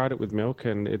milk. I've tried it with milk,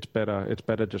 and it's better. It's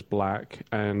better just black,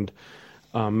 and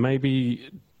maybe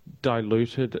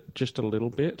diluted just a little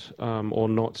bit, or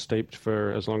not steeped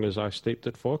for as long as I steeped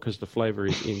it for, because the flavor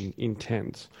is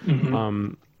intense.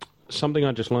 Something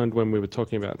I just learned when we were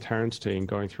talking about Taryn's tea and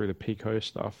going through the Picot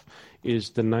stuff is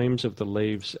the names of the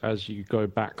leaves as you go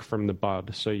back from the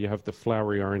bud. So you have the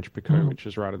flowery orange Picot, which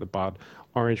is right at the bud,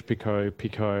 orange Picot,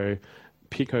 Picot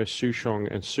Souchong,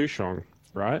 and Souchong,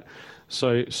 right?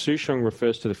 So Souchong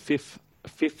refers to the fifth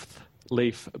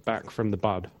leaf back from the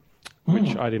bud,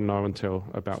 which I didn't know until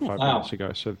about 5 minutes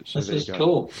ago. So this there is you go.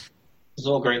 Cool. It's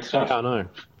all great stuff.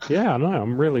 Yeah, I know.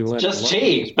 I'm really learning. Just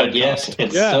tea, but yes,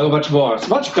 it's so much more. It's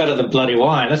much better than bloody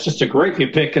wine. That's just a grape you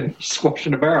pick and squash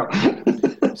in a barrel.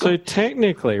 So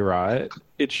technically, right,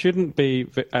 it shouldn't be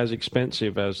as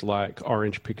expensive as like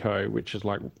orange Picot, which is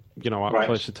like, up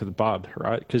closer to the bud,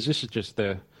 right? Because this is just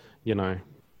the,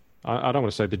 I don't want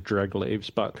to say the dreg leaves,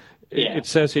 but it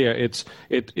says here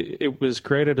it was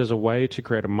created as a way to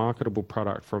create a marketable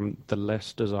product from the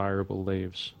less desirable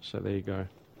leaves. So there you go.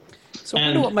 So I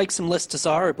wonder what makes them less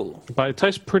desirable. But it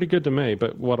tastes pretty good to me,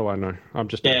 but what do I know? I'm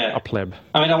just a pleb.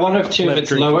 I mean, I wonder if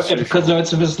it's lower, because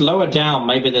if it's lower down,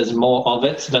 maybe there's more of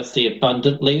it, so that's the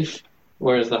abundant leaf,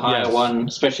 whereas the higher one,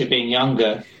 especially being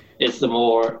younger, is the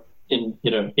more in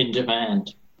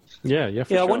demand. Yeah, for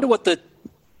sure. I wonder what the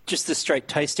straight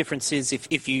taste difference is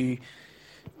if you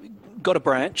got a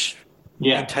branch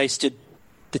and tasted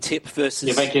the tip versus...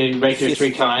 You make your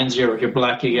 3 kinds, your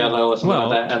black, your yellow, or something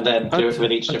like that, and then do it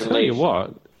with each different leaf. I'll tell you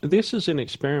what, this is an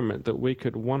experiment that we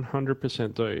could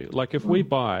 100% do. Like if we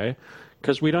buy...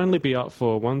 Because we'd only be up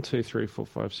for 1, 2, 3, 4,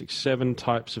 5, 6, 7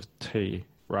 types of tea,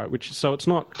 right? So it's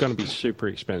not going to be super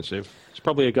expensive. It's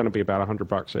probably going to be about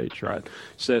 $100 each, right?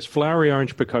 So there's flowery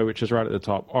orange Picot, which is right at the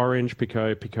top. Orange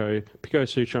Picot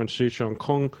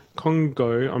Souchong,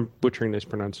 Congo, I'm butchering these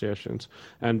pronunciations,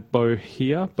 and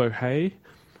Bohea.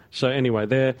 So anyway,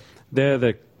 they're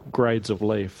the grades of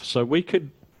leaf. So we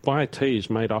could buy teas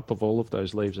made up of all of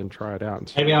those leaves and try it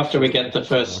out. Maybe after we get the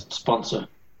first sponsor.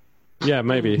 Yeah,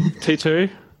 maybe. T2?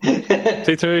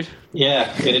 T2?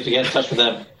 Yeah, we need to get in touch with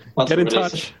them. Get in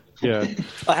touch. Yeah.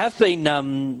 I have been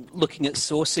looking at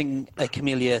sourcing a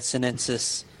Camellia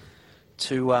sinensis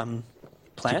to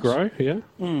plant. To grow, yeah?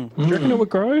 Do you reckon it would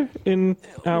grow in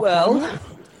our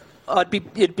climate?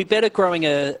 It'd be better growing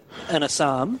an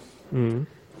Assam,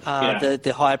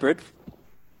 the hybrid.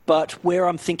 But where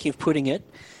I'm thinking of putting it,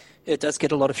 it does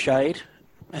get a lot of shade,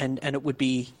 and it would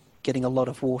be getting a lot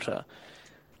of water.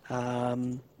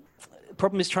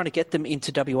 Problem is trying to get them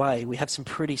into WA. We have some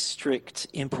pretty strict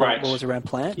import laws around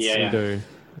plants. Yeah, we do.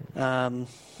 I'm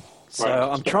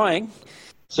trying.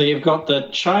 So you've got the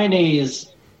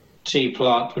Chinese tea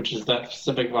plant, which is that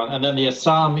specific one, and then the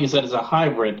Assam, you said, is a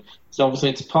hybrid. So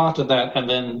obviously it's part of that, and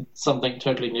then something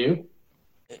totally new.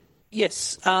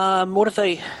 Yes. What have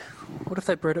they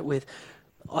bred it with?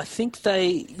 I think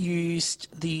they used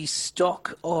the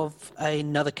stock of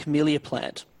another camellia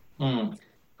plant.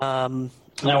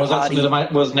 Now, was that something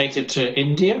that was native to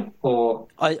India, or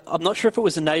I'm not sure if it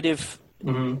was a native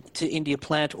to India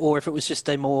plant, or if it was just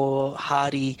a more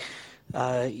hardy,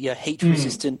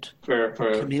 heat-resistant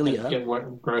camellia.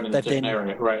 Grown in a different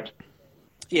area, right?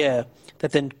 Yeah,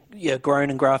 that then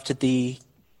grown and grafted the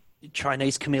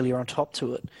Chinese camellia on top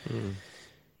to it.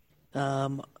 I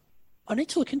need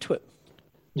to look into it.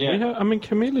 Yeah.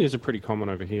 Camellias are pretty common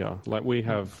over here. Like, we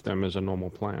have them as a normal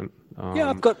plant. Yeah,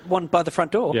 I've got one by the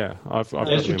front door. Yeah, I've got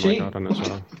them in my garden as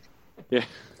well. Yeah.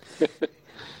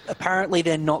 Apparently,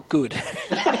 they're not good.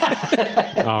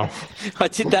 Oh. I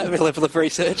did that level of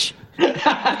research. They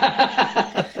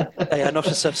are not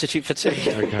a substitute for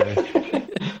tea. Okay.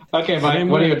 Okay, Mike,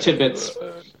 what are your tidbits?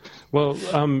 Well,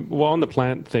 on the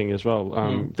plant thing as well,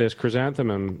 there's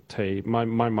chrysanthemum tea. My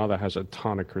mother has a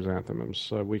ton of chrysanthemums,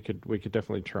 so we could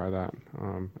definitely try that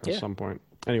at some point.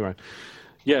 Anyway,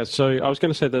 yeah. So I was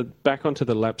going to say that back onto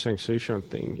the Lapsang Souchong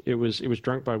thing. It was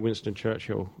drunk by Winston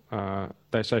Churchill.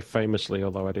 They say famously,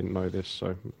 although I didn't know this.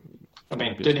 So I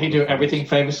mean, didn't he do everything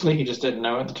famously? He just didn't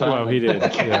know at the time. Well, he did.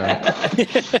 Yeah.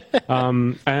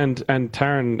 And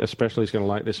Taran especially is going to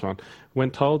like this one. When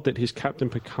told that his Captain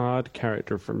Picard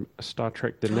character from Star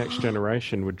Trek: The Next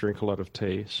Generation would drink a lot of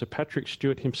tea, Sir Patrick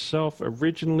Stewart himself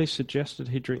originally suggested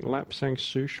he drink Lapsang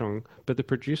Souchong, but the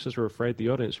producers were afraid the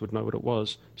audience would know what it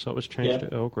was, so it was changed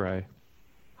to Earl Grey.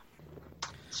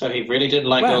 So he really didn't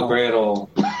like Earl Grey at all.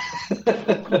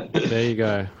 There you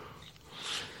go.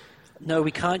 No,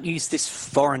 we can't use this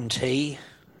foreign tea.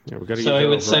 Yeah, we've got to so he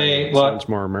would say, what? Sounds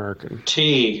more American.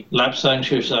 Tea, Lapsang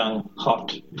Souchong,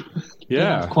 hot.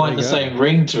 Yeah. Quite the same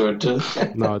ring to it, does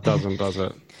it? No, it doesn't, does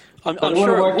it? I'm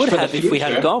sure it would have if we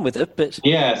had gone with it, but...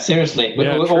 Yeah, seriously. We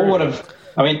all would have...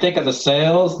 I mean, think of the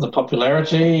sales, the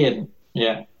popularity, and...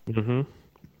 Yeah. Mm-hmm.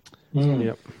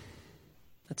 Yep.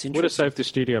 That's interesting. Would have saved the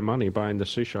studio money buying the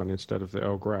Souchong instead of the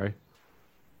Earl Grey.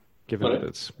 Given that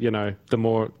it's, the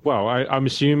more... Well, I'm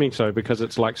assuming so, because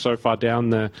it's like so far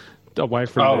down away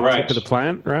from the tip of the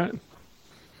plant, right?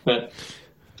 But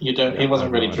you don't... He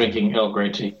wasn't really drinking Earl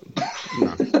Grey tea.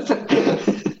 No.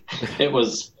 It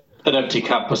was an empty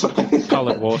cup or something.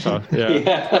 Coloured water,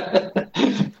 yeah.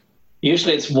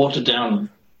 Usually it's watered down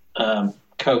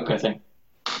Coke, I think.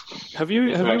 Have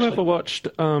you ever watched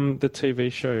the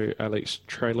TV show, Alex,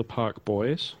 Trailer Park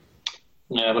Boys?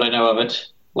 Yeah, but I know of it.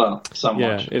 Well,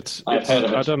 somewhat. Yeah, I've heard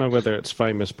of it. I don't know whether it's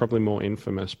famous, probably more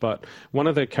infamous, but one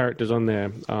of the characters on there,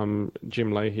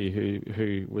 Jim Leahy,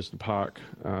 who was the park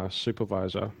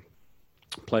supervisor,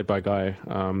 played by a guy,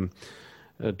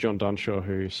 John Dunshaw,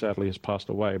 who sadly has passed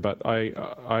away. But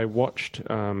I watched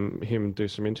him do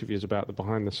some interviews about the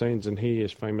behind the scenes, and he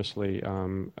is famously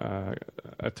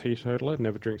a teetotaler,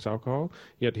 never drinks alcohol.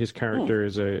 Yet his character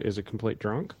is a complete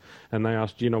drunk. And they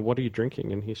asked, what are you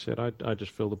drinking? And he said, I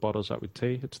just fill the bottles up with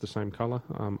tea. It's the same colour.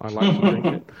 I like to drink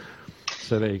it.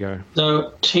 So there you go.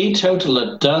 So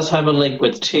teetotaler does have a link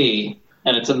with tea.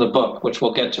 And it's in the book, which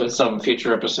we'll get to in some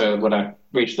future episode when I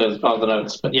reach those part of the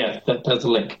notes. But yeah, there's a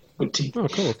link with tea. Oh,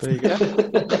 cool. There you go.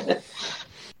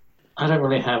 I don't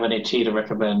really have any tea to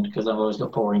recommend because I've always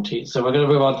got boring tea. So we're going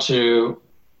to move on to...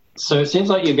 So it seems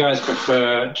like you guys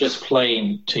prefer just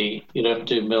plain tea. You don't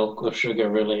do milk or sugar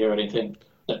really or anything. Is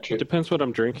that true? Depends what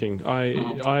I'm drinking.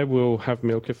 I will have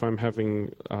milk if I'm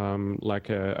having like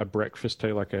a breakfast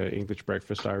tea, like an English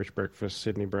breakfast, Irish breakfast,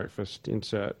 Sydney breakfast,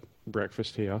 insert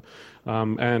breakfast here,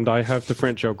 and I have the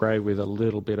French Earl Grey with a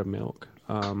little bit of milk.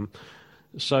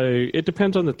 So it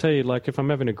depends on the tea. Like if I'm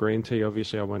having a green tea,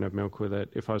 obviously I won't have milk with it.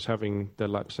 If I was having the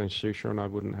Lapsang Souchong, I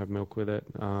wouldn't have milk with it.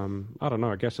 I don't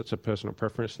know. I guess it's a personal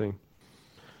preference thing.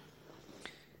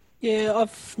 Yeah,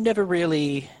 I've never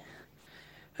really...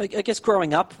 I guess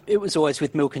growing up, it was always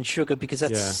with milk and sugar because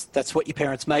that's what your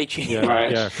parents made you. Yeah,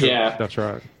 right. Yeah, sure. Yeah, that's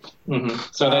right. Mm-hmm.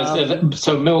 So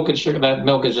so milk and sugar. That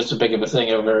milk is just as big of a thing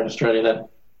over in Australia then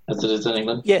as it is in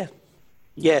England. Yeah.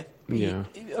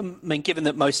 I mean, given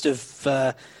that most of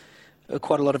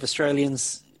quite a lot of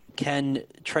Australians can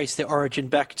trace their origin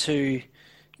back to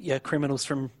criminals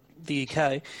from the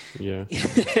UK. Yeah.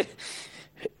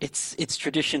 It's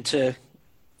tradition to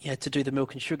do the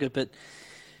milk and sugar, but.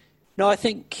 No, I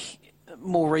think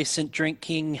more recent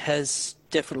drinking has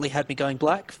definitely had me going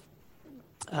black.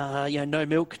 No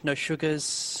milk, no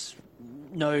sugars,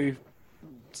 no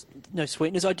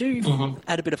sweeteners. I do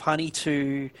add a bit of honey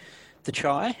to the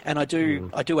chai, and I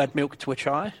do add milk to a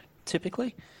chai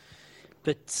typically.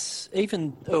 But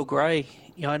even Earl Grey,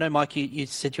 I know, Mike, you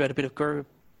said you had a bit of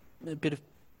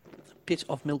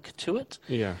milk to it.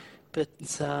 Yeah. But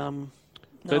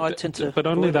I tend to. But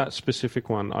only that specific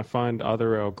one. I find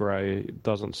other Earl Grey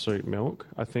doesn't suit milk.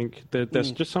 I think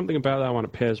there's just something about that one.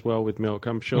 It pairs well with milk.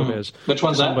 I'm sure there's which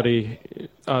one's somebody.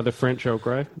 The French Earl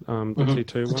Grey, the T2 one. The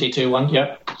T2 one,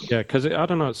 yeah. Yeah, because I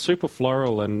don't know, it's super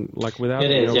floral and like without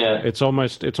milk, it's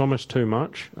almost too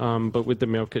much. But with the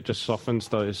milk, it just softens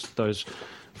those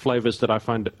flavors that I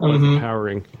find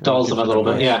overpowering. Dulls them a little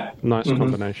bit. Yeah, nice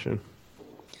combination.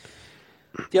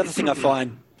 The other thing I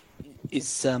find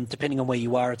is, depending on where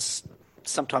you are, it's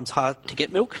sometimes hard to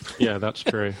get milk. Yeah, that's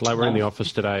true. Like we're in the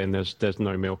office today, and there's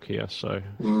no milk here, so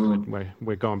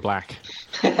we're going black.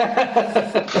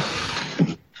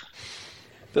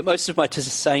 But most of my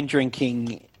Tisane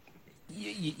drinking,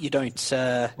 you don't.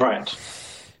 Right.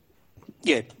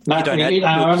 Yeah, Matt, you don't.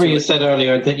 I remember you said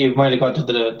earlier that you've mainly got to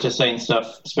the Tisane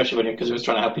stuff, especially because it was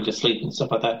trying to help you to sleep and stuff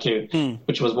like that too,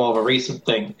 which was more of a recent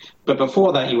thing. But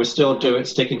before that, you were still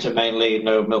sticking to mainly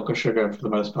no milk or sugar for the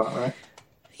most part, right?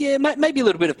 Yeah, maybe a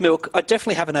little bit of milk. I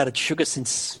definitely haven't added sugar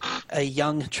since a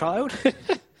young child.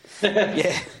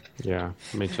 Yeah. Yeah,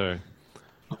 me too.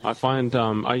 I find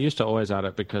I used to always add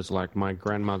it because like my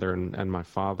grandmother and my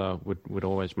father would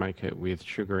always make it with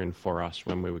sugar in for us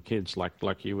when we were kids, like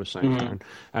you were saying, Aaron.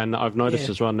 And I've noticed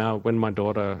as well now when my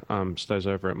daughter stays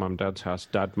over at Mum and Dad's house,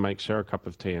 Dad makes her a cup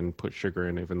of tea and puts sugar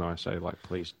in, even though I say like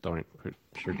please don't put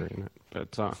sugar in it.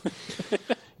 But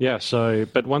yeah,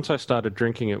 but once I started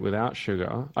drinking it without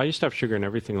sugar, I used to have sugar in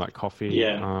everything like coffee.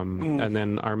 Yeah. And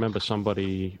then I remember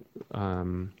somebody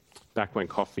back when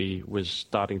coffee was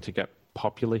starting to get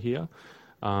popular here,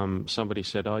 somebody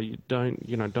said, "Oh,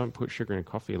 don't put sugar in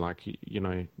coffee. Like,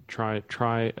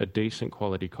 try a decent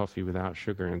quality coffee without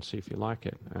sugar and see if you like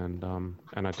it." And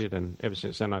I did, and ever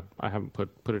since then, I haven't put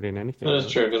it in anything. That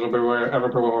is true, because I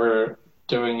remember when we were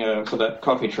doing for that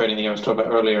coffee training thing I was talking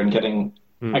about earlier, and getting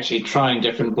actually trying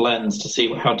different blends to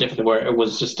see how different they were. It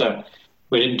was just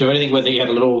we didn't do anything with it. You had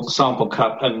a little sample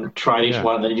cup and tried each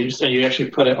one, and then you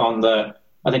actually put it on the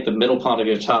middle part of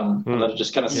your tongue, and let it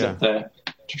just kind of sit there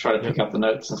to try to pick up the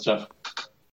notes and stuff.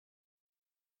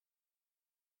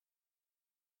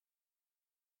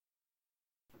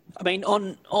 I mean,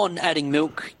 on adding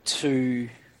milk to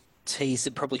teas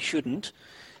that probably shouldn't,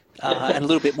 and a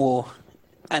little bit more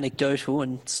anecdotal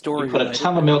and story. You put a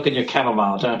ton of milk in your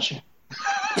chamomile, don't you?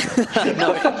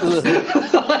 No.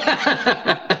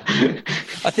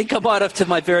 I think I might have to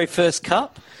my very first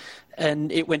cup,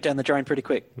 and it went down the drain pretty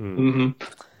quick.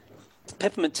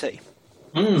 Peppermint tea.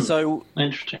 So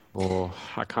interesting. Oh,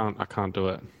 I can't do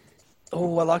it.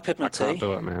 Oh, I like peppermint tea. I can't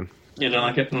do it, man. You don't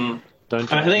like it?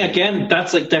 Don't. I think again,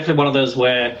 that's like definitely one of those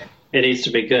where it needs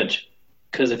to be good,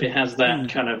 because if it has that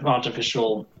kind of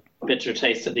artificial bitter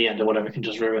taste at the end or whatever, it can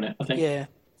just ruin it. I think. Yeah.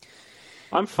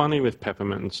 I'm funny with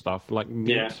peppermint and stuff. Like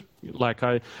mint, like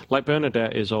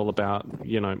Bernadette is all about,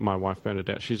 my wife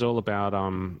Bernadette, she's all about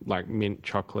like mint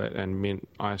chocolate and mint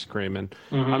ice cream, and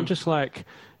I'm just like,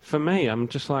 for me,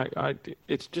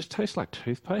 it just tastes like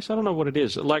toothpaste. I don't know what it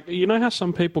is. Like, how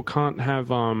some people can't have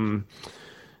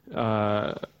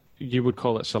you would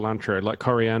call it cilantro, like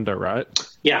coriander, right?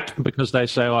 Yeah. Because they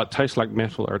say, it tastes like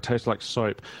metal or it tastes like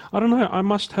soap. I don't know. I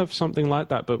must have something like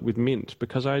that, but with mint,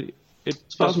 because it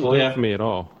doesn't work for me at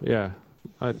all. Yeah.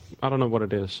 I don't know what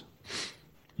it is.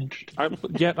 Interesting.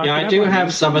 I do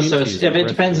have some association. It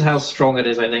depends how strong it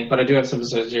is, I think, but I do have some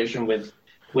association with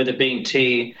it being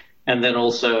tea. And then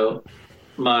also,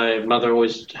 my mother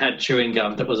always had chewing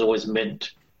gum that was always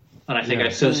mint. And I think I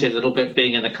associate a little bit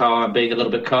being in the car and being a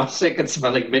little bit car sick and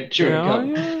smelling mint chewing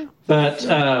gum. Yeah. But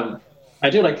I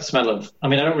do like the smell of... I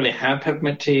don't really have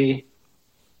peppermint tea,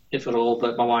 if at all,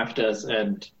 but my wife does,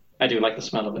 and I do like the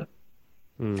smell of it.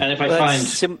 And if I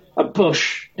find a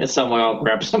bush somewhere, I'll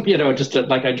grab some, just to,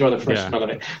 I enjoy the fresh smell of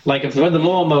it. Like when the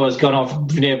lawnmower's gone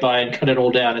off nearby and cut it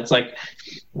all down, it's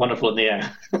wonderful in the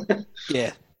air.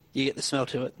 Yeah, you get the smell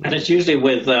to it. And it's usually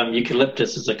with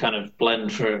eucalyptus as a kind of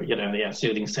blend for,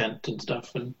 soothing scent and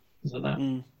stuff and things like that.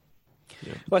 Yeah.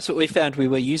 Well, that's what we found we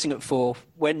were using it for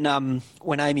when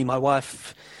Amy, my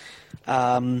wife,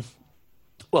 so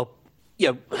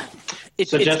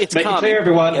just make it clear,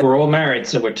 everyone, we're all married,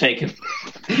 so we're taken.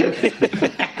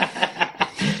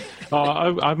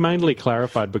 I've mainly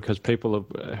clarified because people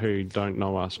who don't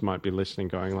know us might be listening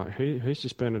going like, who's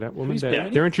this Bernadette woman?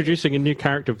 They're introducing a new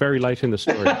character very late in the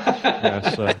story.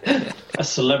 A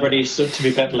celebrity to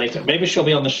be bet later. Maybe she'll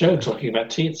be on the show talking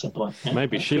about tea at some point. Yeah?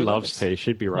 Maybe she loves tea.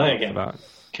 She'd be right for that.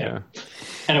 Okay. Yeah.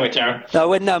 Anyway, Tara. No,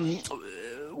 when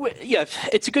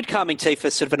it's a good calming tea for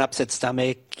sort of an upset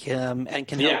stomach, and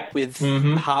can help with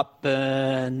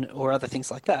heartburn or other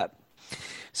things like that.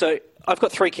 So I've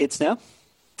got 3 kids now.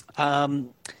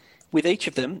 With each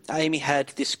of them, Amy had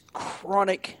this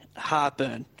chronic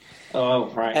heartburn. Oh,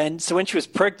 right. And so when she was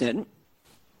pregnant,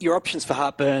 your options for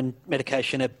heartburn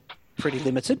medication are pretty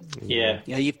limited. Yeah.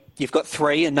 You've got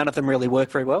 3 and none of them really work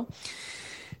very well.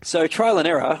 So trial and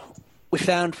error, we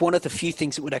found one of the few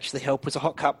things that would actually help was a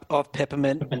hot cup of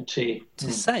peppermint tea.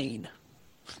 Tisane.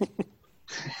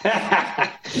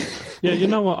 Yeah, you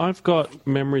know what? I've got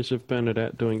memories of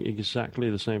Bernadette doing exactly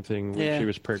the same thing when she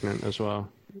was pregnant as well.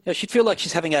 she'd feel like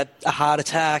she's having a heart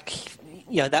attack,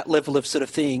 that level of sort of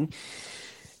thing.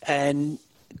 And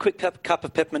a quick cup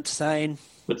of peppermint tisane.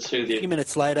 Would soothe you. A few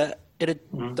minutes later, it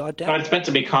had died down. Oh, it's meant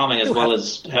to be calming as well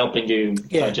as helping you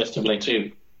digestively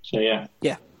too. So, yeah.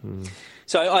 Yeah.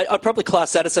 So I'd probably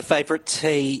class that as a favourite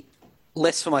tea,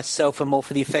 less for myself and more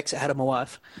for the effects it had on my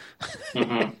wife.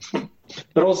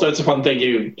 But also, it's a fun thing.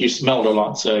 You smelled a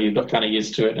lot, so you got kind of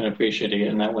used to it and appreciating it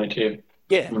in that way too.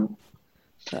 Yeah.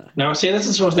 Now, see, this is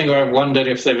the sort of thing where I've wondered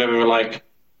if they've ever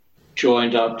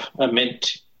joined up a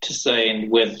mint tisane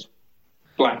with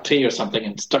black tea or something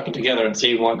and stuck it together and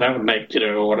see what that would make,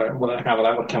 or how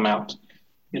that would come out,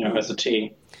 as a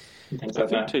tea and things like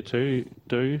that. Tea too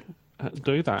do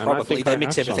that. Probably. And I think they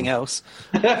mix everything else.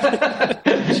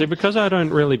 See, because I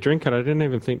don't really drink it, I didn't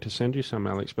even think to send you some,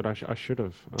 Alex, but I should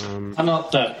have. I'm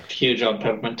not that huge on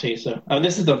peppermint tea, so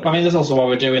this is also why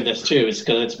we're doing this too, is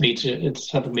because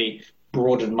it's helping me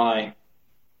broaden my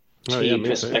tea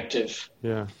perspective. Too.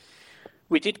 Yeah.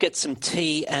 We did get some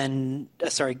tea and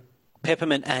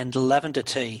peppermint and lavender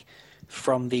tea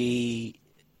from the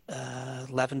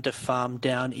lavender farm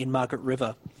down in Margaret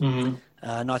River.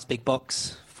 Nice big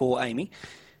box for Amy.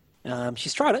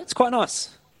 She's tried it. It's quite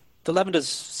nice. The lavender's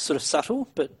sort of subtle,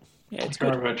 but yeah, it's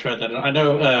good. I've tried that. I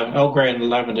know Earl Grey and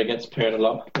lavender gets paired a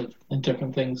lot in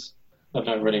different things. I've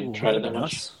never really tried it that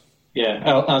much. Nice.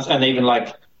 Yeah, and even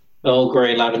Earl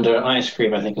Grey lavender ice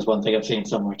cream, I think, is one thing I've seen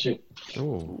somewhere too.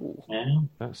 Oh, yeah,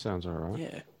 that sounds all right.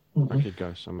 Yeah, I could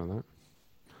go some of that.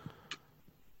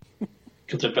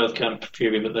 Because they're both kind of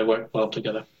perfumey, but they work well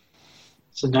together.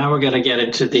 So now we're going to get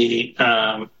into the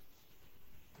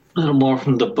a little more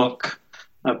from the book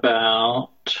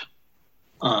about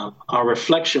our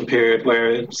reflection period,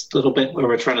 where it's a little bit where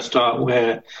we're trying to start,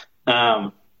 where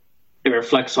it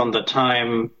reflects on the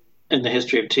time in the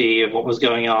history of tea of what was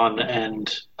going on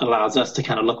and allows us to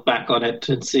kind of look back on it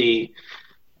and see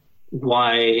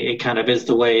why it kind of is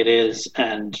the way it is,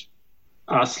 and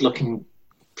us looking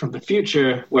from the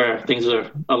future where things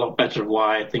are a lot better,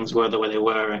 why things were the way they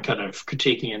were, and kind of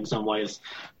critiquing in some ways.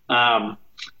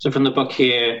 So from the book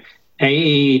here,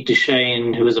 A.E.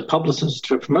 Duchesne, who is a publicist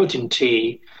for promoting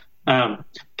tea,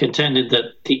 contended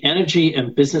that the energy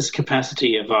and business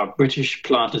capacity of our British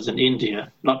planters in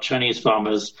India, not Chinese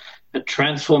farmers, had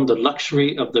transformed the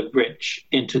luxury of the rich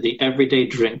into the everyday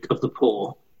drink of the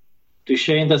poor.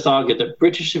 Duchesne thus argued that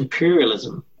British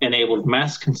imperialism enabled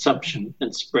mass consumption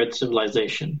and spread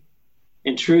civilization.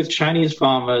 In truth, Chinese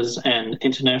farmers and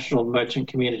international merchant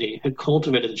community had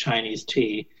cultivated the Chinese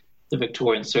tea the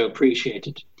Victorians so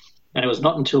appreciated, and it was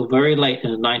not until very late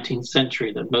in the 19th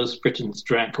century that most Britons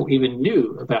drank or even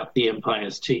knew about the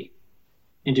empire's tea.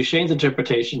 In Duchesne's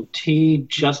interpretation, tea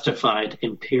justified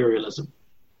imperialism.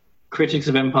 Critics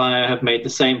of empire have made the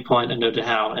same point and noted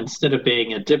how, instead of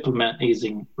being a diplomat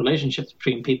easing relationships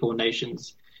between people and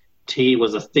nations, tea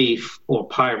was a thief or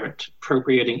pirate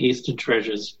appropriating Eastern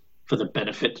treasures for the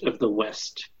benefit of the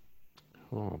West.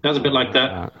 Oh, that was a bit like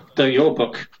that. Though your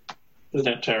book, isn't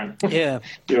it, Taryn? Yeah.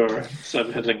 Your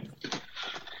subheading.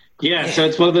 Yeah, so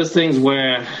it's one of those things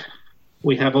where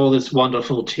we have all this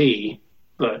wonderful tea,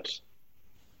 but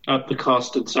at the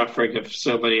cost and suffering of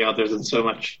so many others and so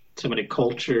many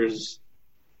cultures.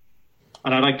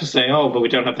 And I'd like to say, but we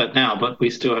don't have that now, but we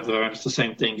still have the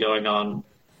same thing going on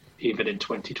even in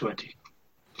 2020.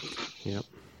 Yep.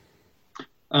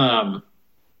 And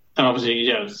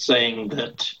obviously, saying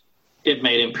that it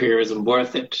made imperialism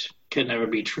worth it can never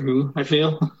be true, I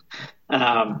feel.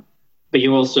 But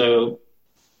you also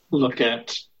look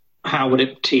at how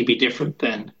would tea be different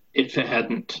then if it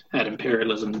hadn't had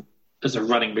imperialism as a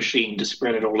running machine to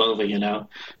spread it all over,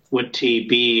 Would tea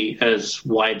be as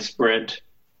widespread?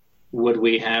 Would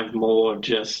we have more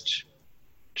just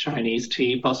Chinese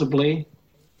tea, possibly?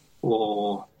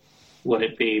 Or would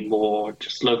it be more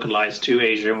just localized to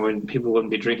Asia when people wouldn't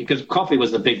be drinking? Because coffee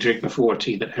was the big drink before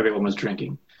tea that everyone was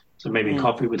drinking. So maybe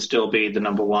coffee would still be the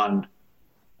number one,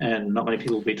 and not many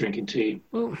people would be drinking tea.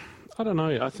 Well, I don't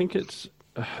know. I think it's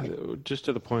just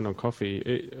to the point on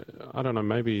coffee. I don't know.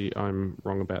 Maybe I'm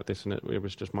wrong about this, and it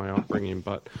was just my upbringing.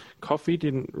 But coffee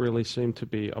didn't really seem to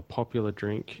be a popular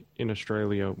drink in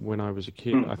Australia when I was a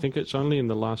kid. I think it's only in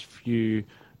the last few,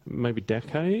 maybe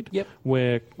decade,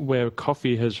 where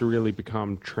coffee has really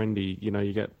become trendy.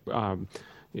 You get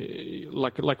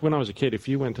like when I was a kid, if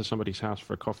you went to somebody's house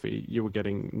for a coffee, you were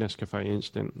getting Nescafe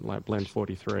Instant, like Blend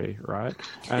 43, right?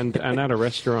 And at a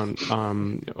restaurant,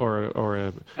 or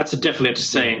a that's definitely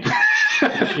insane.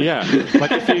 Yeah,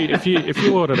 like if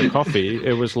you ordered a coffee,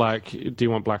 it was like, do you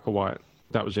want black or white?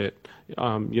 That was it.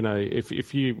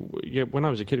 If you when I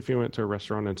was a kid, if you went to a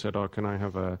restaurant and said, "Oh, can I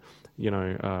have a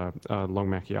long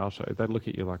macchiato?" They'd look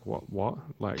at you like, "What?"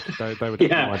 Like they would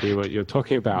have no idea what you're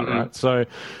talking about, right? So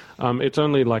it's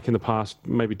only like in the past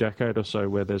maybe decade or so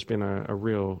where there's been a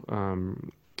real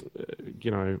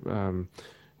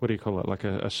what do you call it? Like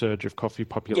a surge of coffee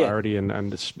popularity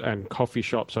and coffee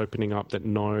shops opening up that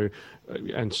know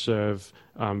and serve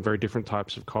very different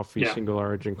types of coffee, single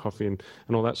origin coffee and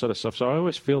all that sort of stuff. So I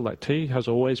always feel like tea has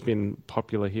always been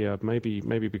popular here, maybe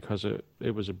because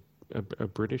it was a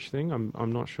British thing.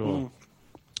 I'm not sure.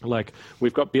 Like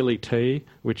we've got Billy Tea,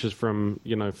 which is from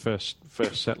first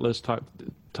settlers type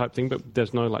thing, but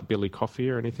there's no like Billy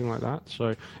Coffee or anything like that.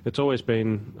 So it's always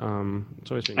been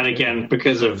And again,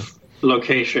 because of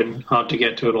location, hard to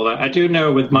get to it all that. I do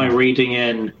know with my reading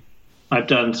in, I've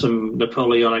done some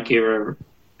Napoleonic era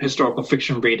historical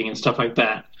fiction reading and stuff like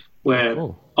that, where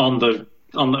on the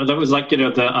that was like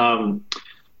the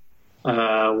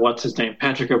what's his name,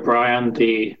 Patrick O'Brien,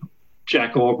 the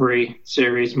Jack Aubrey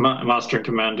series, Master and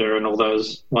Commander, and all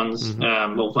those ones,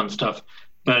 all fun stuff.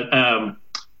 But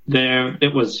there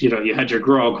it was, you had your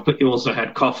grog, but you also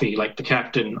had coffee. Like the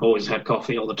captain always had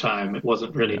coffee all the time. It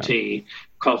wasn't really tea.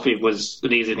 Coffee was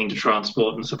an easy thing to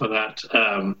transport and stuff like that.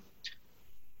 And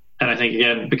I think,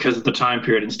 again, because of the time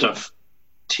period and stuff,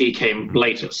 tea came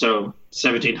later. So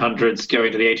 1700s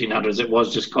going to the 1800s, it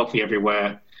was just coffee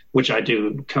everywhere, which I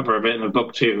do cover a bit in the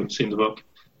book too, seen the book.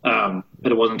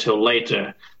 But it wasn't until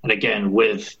later. And again,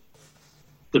 with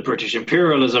the British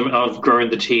imperialism of growing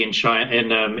the tea in China,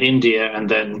 in India, and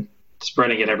then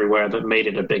spreading it everywhere, that made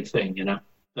it a big thing.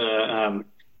 The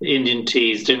Indian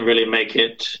teas didn't really make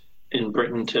it in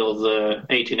Britain until the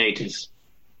 1880s,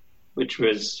 which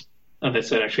was, as I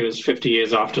said, actually it was 50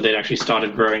 years after they'd actually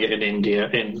started growing it in India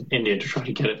to try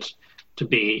to get it to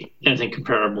be anything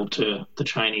comparable to the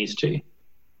Chinese tea.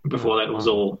 Before that, it was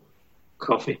all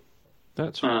coffee.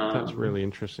 That's really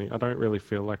interesting. I don't really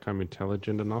feel like I'm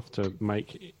intelligent enough to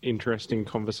make interesting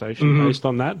conversation based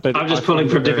on that. But I'm just pulling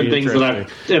from different things that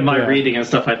I've in my reading and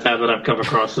stuff like that I've come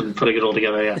across and putting it all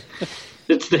together. Yeah,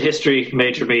 it's the history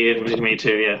major me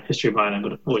too. Yeah, history mind.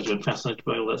 I've always been fascinated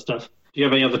by all that stuff. Do you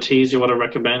have any other teas you want to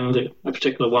recommend? A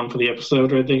particular one for the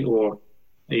episode or anything, or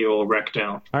are you all wrecked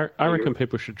out? I reckon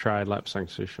people should try Lapsang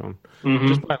Souchong.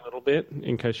 Just by a little bit,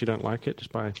 in case you don't like it.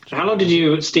 How long did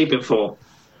you steep it for?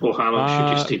 Or how long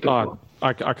should you steep it for?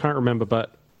 I can't remember,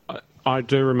 but I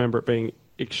do remember it being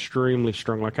extremely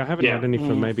strong. Like I haven't had any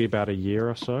for maybe about a year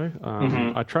or so.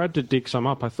 I tried to dig some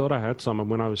up. I thought I had some,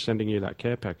 and when I was sending you that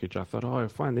care package, I thought, I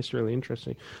find this really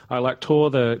interesting. I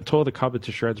tore the cupboard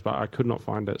to shreds, but I could not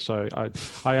find it. So I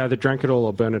either drank it all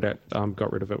or Bernadette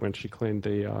got rid of it when she cleaned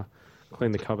the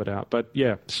cupboard out. But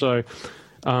yeah, so.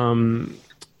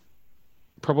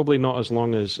 Probably not as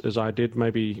long as I did.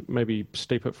 Maybe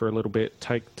steep it for a little bit.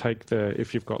 Take the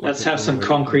if you've got. Let's have some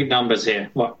concrete numbers here.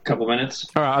 What, couple minutes?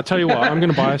 All right, I'll tell you what. I'm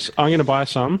going to buy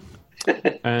some,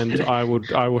 and I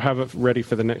will have it ready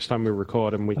for the next time we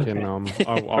record, and we can.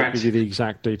 I'll give you the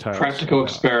exact details. Practical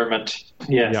experiment.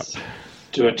 Yes. Yep.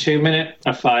 Do a 2-minute,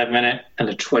 a 5-minute, and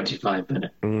a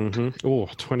 25-minute. Oh,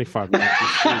 25 minutes.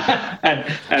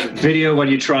 and video when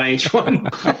you try each one.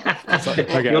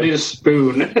 Okay. You'll need a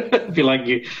spoon if you like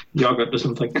yogurt or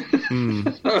something.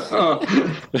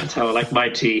 That's how I like my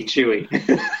tea, chewy.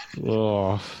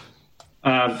 Taryn,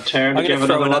 I'm going to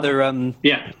throw another. I'll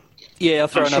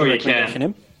throw another recommendation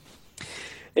in.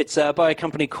 It's by a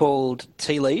company called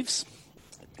Tea Leaves.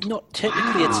 Not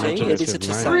technically a tea, it is a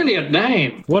tisane. Brilliant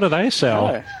name. What do they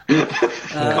sell?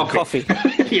 Coffee.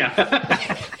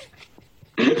 Yeah.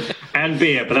 And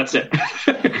beer, but that's it.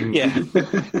 Yeah.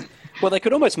 Well, they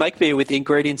could almost make beer with the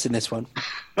ingredients in this one.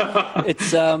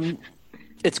 It's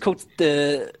called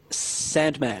the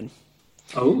Sandman.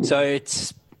 Oh. So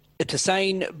it's a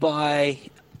tisane by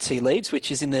Tea Leaves,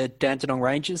 which is in the Dandenong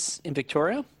Ranges in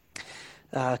Victoria,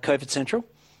 COVID Central.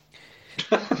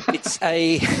 It's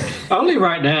a only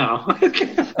right now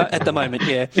at the moment,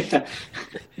 yeah.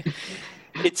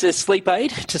 It's a sleep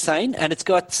aid tisane, and it's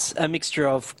got a mixture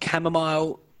of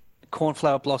chamomile,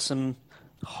 cornflower blossom,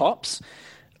 hops,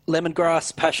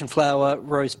 lemongrass, passion flower,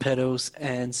 rose petals,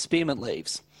 and spearmint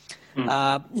leaves.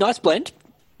 Nice blend.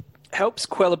 Helps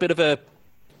quell a bit of a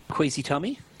queasy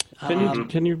tummy.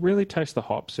 Can you really taste the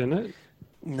hops in it?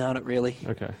 No, not really.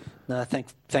 Okay. No,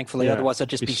 thankfully. Yeah. Otherwise, I'd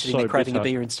just be sitting there craving a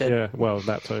beer instead. Yeah, well,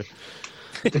 that too.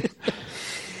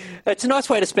 It's a nice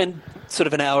way to spend sort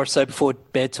of an hour or so before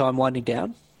bedtime winding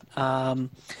down.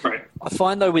 Right. I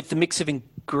find, though, with the mix of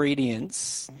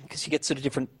ingredients, because you get sort of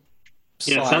different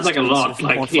it sounds like a lot.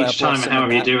 Like each time,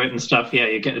 however you do it and stuff,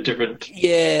 you get a different...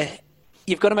 Yeah.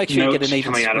 You've got to make sure you get note an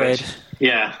even coming out of spread. it.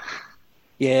 Yeah.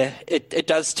 Yeah, it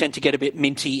does tend to get a bit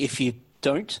minty if you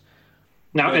don't.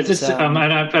 Now, is this? I don't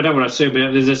want to assume,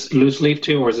 but is this loose leaf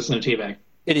too, or is this in a tea bag?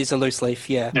 It is a loose leaf,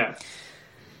 yeah. Yeah.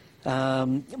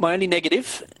 My only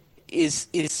negative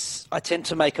is I tend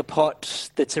to make a pot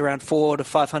that's around 400 to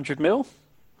 500 ml,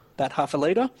 about half a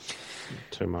litre.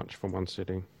 Too much for one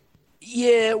sitting.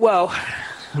 Yeah, well,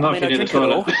 Not I if you drink do it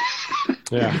the all, toilet.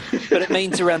 Yeah. but it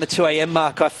means around the 2 a.m.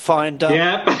 mark I find,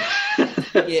 Yeah.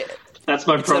 yeah, That's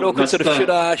my it's that problem. awkward That's sort of the- should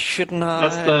I, shouldn't I?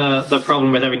 That's the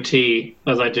problem with having tea,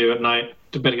 as I do at night,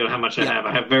 depending on how much I have.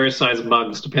 I have various size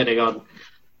mugs, depending on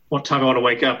what time I want to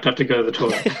wake up to have to go to the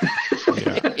toilet.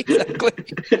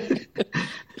 Exactly.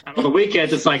 And on the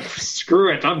weekend, it's like,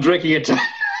 screw it, I'm drinking it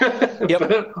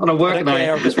Yep. on a work I don't night.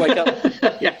 care, I'll just wake up.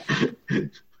 Yeah.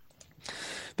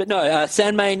 But no,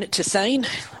 Sandmain to Sane,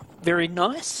 very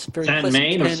nice. Very pleasant.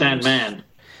 Sandmain or and- Sandman?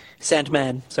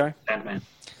 Sandman, sorry. Sandman.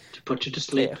 To put you to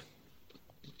sleep.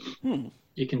 Yeah.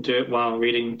 You can do it while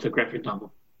reading the graphic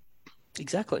novel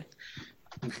Exactly.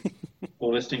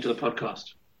 or listening to the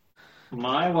podcast.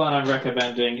 My one I'm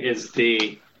recommending is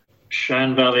the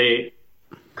Shan Valley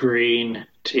Green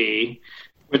Tea,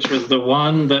 which was the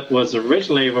one that was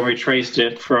originally, when we traced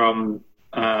it from...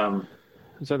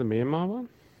 Is that the Myanmar one?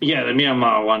 Yeah, the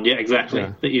Myanmar one. Yeah, exactly.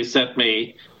 Yeah. That you sent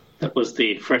me. That was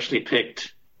the freshly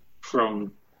picked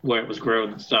from where it was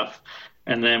grown and stuff.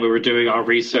 And then we were doing our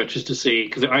researches to see,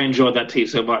 because I enjoyed that tea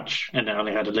so much, and I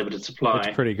only had a limited supply.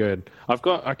 It's pretty good.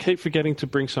 I keep forgetting to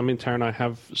bring some in, Taryn. I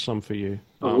have some for you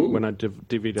when I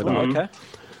divvied it up. Okay.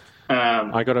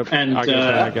 I got a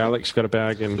bag. Alex got a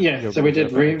bag, and Yeah, so we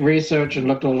did research and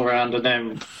looked all around, and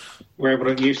then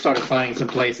you started finding some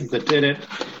places that did it.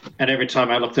 And every time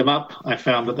I looked them up, I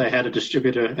found that they had a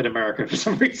distributor in America for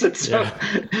some reason. So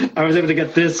I was able to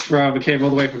get this it came all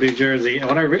the way from New Jersey. And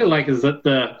what I really like is that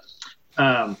the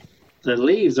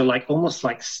leaves are like almost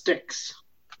like sticks.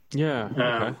 Yeah,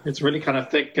 okay. It's really kind of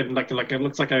thick and like it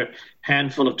looks like a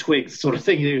handful of twigs sort of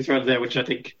thing you throw there, which I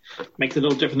think makes it a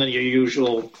little different than your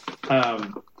usual,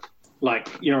 like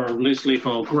your loose leaf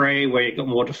or grey, where you've got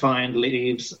more defined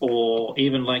leaves, or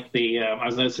even like the I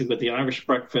was noticing with the Irish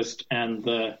breakfast and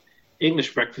the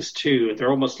English breakfast too, they're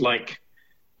almost like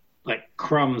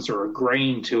crumbs or a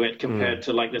grain to it compared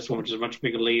to like this one, which is a much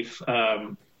bigger leaf.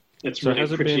 It's So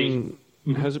really pretty.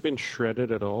 has it been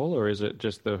shredded at all, or is it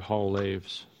just the whole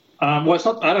leaves? Well, it's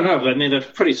not. I don't know. But I mean, they're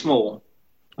pretty small.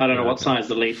 I don't know what size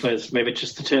the leaf is. Maybe it's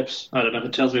just the tips. I don't know.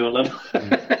 It tells me what level.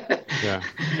 Yeah.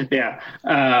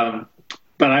 Yeah.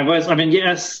 But I mean,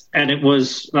 yes, and it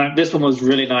was this one was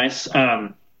really nice.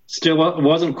 Still,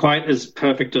 wasn't quite as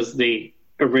perfect as the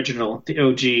original, the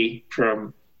OG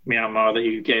from Myanmar that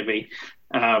you gave me.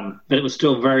 But it was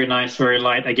still very nice, very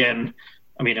light. Again,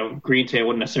 I mean, a green tea, I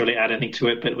wouldn't necessarily add anything to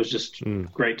it, but it was just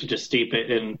great to just steep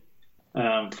it in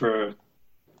for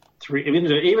 3.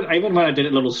 Even when I did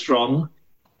it a little strong,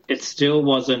 it still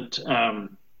wasn't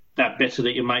that bitter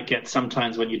that you might get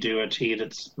sometimes when you do a tea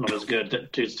that's not as good,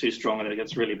 that is too strong and it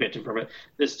gets really bitter from it.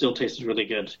 This still tasted really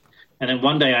good. And then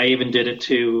one day I even did it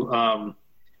to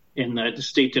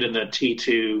steeped it in the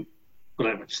T2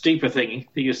 whatever steeper thingy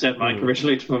that you sent, Mike,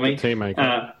 originally for me. The tea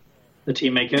maker. The tea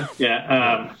maker,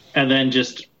 yeah. And then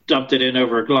just dumped it in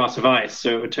over a glass of ice,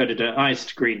 so it would turn into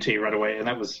iced green tea right away, and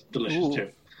that was delicious too.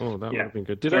 Oh, that would have been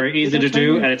good. Very easy to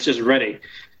do, and it's just ready.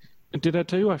 Did I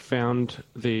tell you I found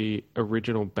the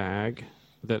original bag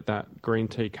that green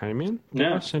tea came in? Did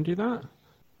I send you that?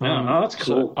 Oh, that's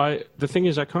cool. So the thing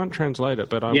is, I can't translate it,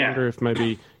 but I wonder if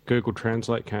maybe Google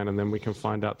Translate can, and then we can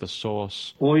find out the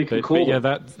source. Or you can call them.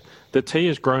 Yeah, the tea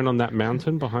is grown on that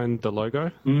mountain behind the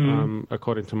logo,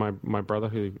 according to my brother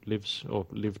who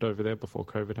lived over there before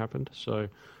COVID happened. So,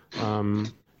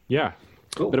 yeah.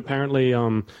 Cool. But apparently,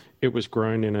 it was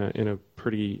grown in a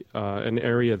pretty an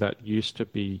area that used to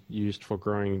be used for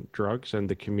growing drugs, and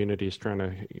the community is trying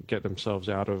to get themselves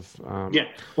out of.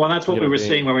 Well, that's what we were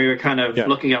seeing when we were kind of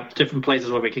looking up different places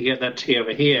where we could get that tea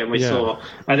over here, and we saw.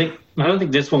 I don't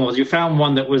think this one was. You found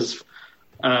one that was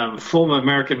former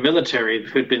American military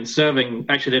who'd been serving.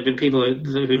 Actually, there'd been people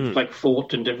who'd like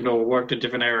fought in different or worked in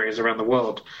different areas around the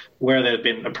world where there'd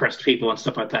been oppressed people and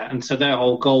stuff like that. And so their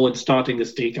whole goal in starting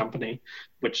this tea company,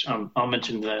 which I'll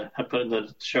mention I put in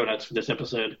the show notes for this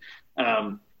episode,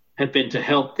 had been to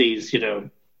help these,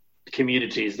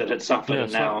 communities that had suffered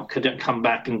and now could come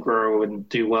back and grow and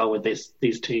do well with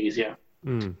these teas. Yeah.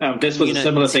 This was a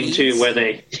similar thing too, where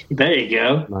there you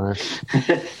go. Nice.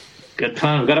 Good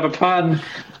pun. We've got to have a pun.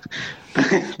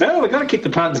 No, we've got to keep the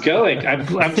puns going.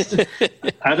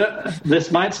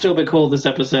 This might still be called this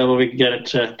episode, but we can get it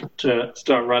to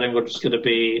start running. We're just going to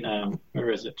be, where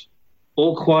is it?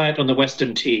 All Quiet on the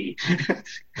Western Tea.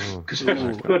 Because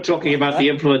we're talking about the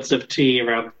influence of tea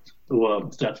around the world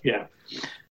and stuff, yeah.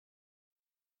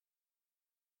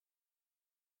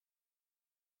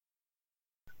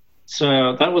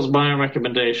 So that was my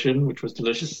recommendation, which was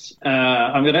delicious.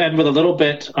 I'm going to end with a little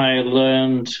bit I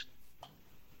learned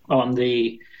on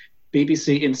the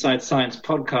BBC Inside Science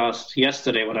podcast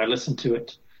yesterday when I listened to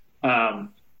it.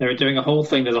 They were doing a whole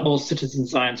thing. There's a whole citizen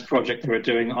science project they were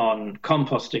doing on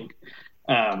composting.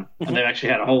 And they've actually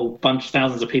had a whole bunch,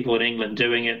 thousands of people in England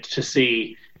doing it to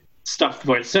see stuff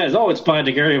where it says, oh, it's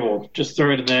biodegradable. Just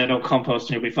throw it in there, no compost,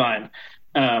 and you'll be fine.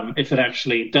 If it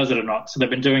actually does it or not. So they've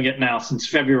been doing it now since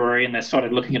February, and they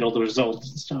started looking at all the results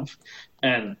and stuff.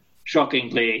 And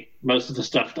shockingly, most of the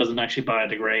stuff doesn't actually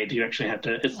biodegrade. You actually have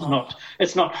to.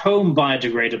 It's not home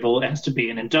biodegradable. It has to be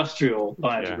an industrial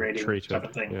biodegrading type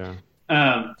of thing. Yeah.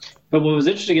 But what was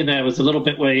interesting in there was a little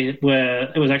bit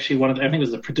where it was actually I think it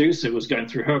was the producer who was going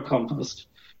through her compost,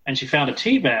 and she found a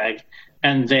tea bag.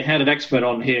 And they had an expert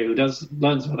on here who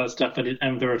learns about that stuff,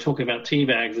 and they were talking about tea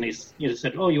bags, and he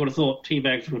said, "Oh, you would have thought tea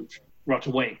bags would rot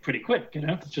away pretty quick,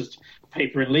 It's just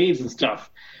paper and leaves and stuff."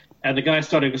 And the guy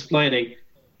started explaining,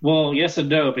 well, yes and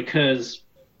no, because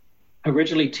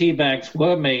originally tea bags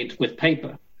were made with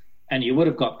paper, and you would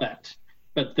have got that.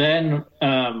 But then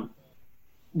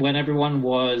when everyone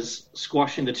was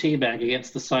squashing the tea bag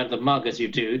against the side of the mug, as you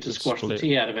do to squash the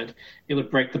tea out of it, it would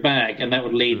break the bag, and that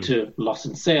would lead to loss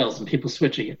in sales and people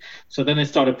switching it. So then they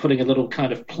started putting a little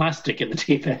kind of plastic in the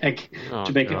tea bag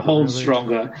to make it hold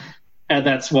stronger, and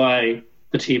that's why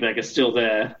the tea bag is still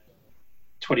there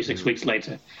 26 weeks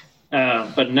later.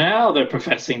 But now they're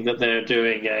professing that they're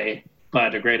doing a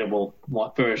biodegradable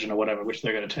version or whatever, which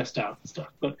they're going to test out and stuff.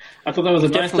 But I thought that was a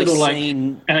nice little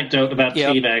anecdote about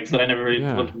tea bags that I never really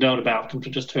would have known about and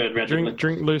just heard randomly.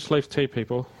 Drink loose leaf tea,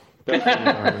 people.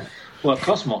 Well, it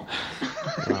costs more.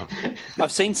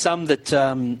 I've seen some that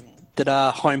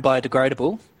are home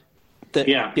biodegradable.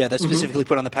 They're specifically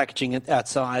put on the packaging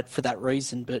outside for that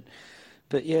reason.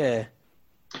 But yeah.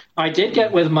 I did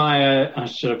get with my, I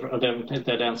should have hit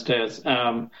that downstairs,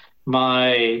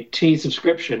 my tea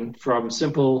subscription from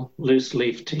Simple Loose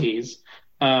Leaf Teas.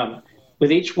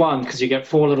 With each one, because you get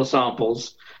 4 little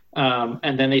samples,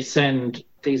 and then they send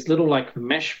these little like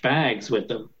mesh bags with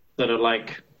them that are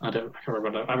like, I can't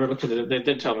remember. I looked at it. They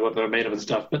did tell me what they're made of and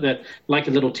stuff, but they're like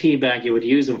a little tea bag you would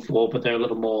use them for, but they're a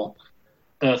little more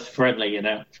earth friendly,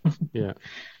 Yeah.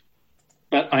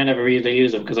 But I never really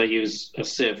use them because I use a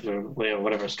sieve or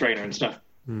whatever, a strainer and stuff.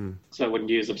 So I wouldn't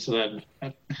use them. So then,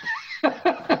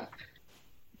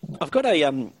 I've got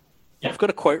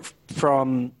a quote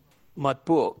from my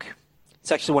book.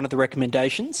 It's actually one of the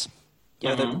recommendations.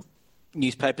 The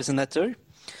newspapers and that too.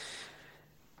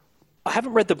 I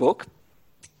haven't read the book,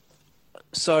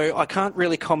 so I can't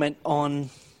really comment on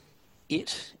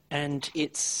it and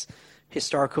its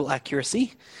historical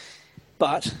accuracy.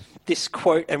 But this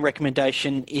quote and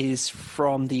recommendation is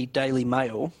from the Daily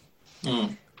Mail.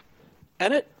 And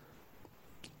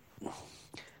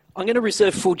I'm going to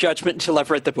reserve full judgment until I've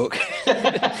read the book.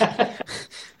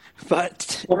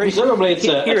 But presumably it's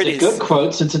a good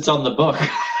quote since it's on the book.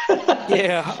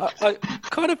 I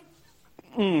kind of...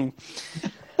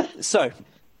 So,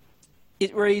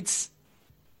 it reads,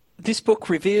 "This book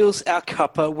reveals our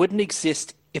cuppa wouldn't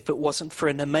exist if it wasn't for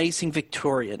an amazing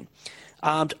Victorian,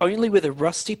 armed only with a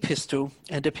rusty pistol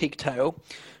and a pigtail,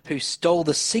 who stole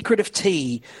the secret of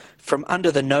tea from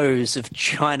under the nose of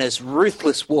China's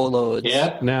ruthless warlords."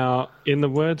 Yeah. Now, in the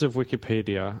words of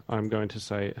Wikipedia, I'm going to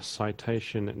say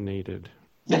citation needed.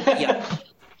 Yeah.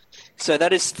 So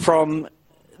that is from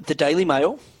the Daily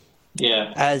Mail.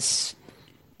 Yeah. As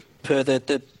per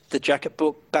the jacket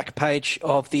book back page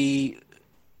of the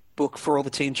book For All the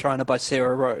Tea in China by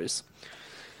Sarah Rose.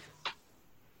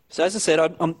 So as I said,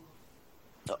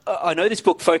 I know this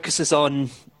book focuses on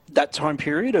that time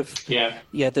period of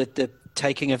the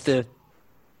taking of the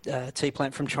tea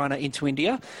plant from China into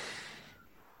India.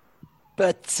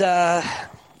 But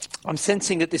I'm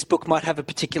sensing that this book might have a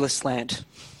particular slant.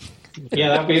 Yeah,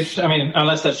 that'd be interesting. I mean,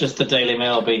 unless that's just the Daily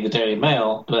Mail being the Daily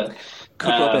Mail, but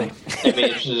it'd be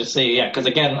interesting to see. Yeah, because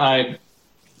again,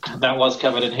 that was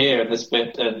covered in here in this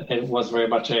bit, and it was very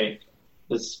much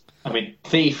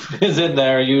thief is in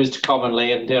there, used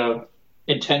commonly, and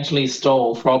intentionally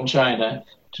stole from China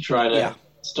to try to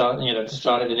start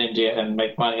it in India and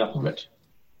make money off of it.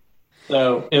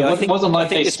 So it wasn't like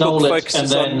they stole it and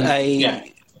then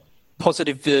a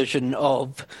positive version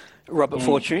of Robert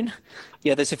Fortune.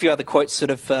 Yeah, there's a few other quotes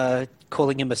sort of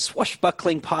calling him a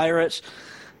swashbuckling pirate.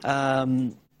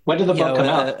 When did the book come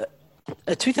out?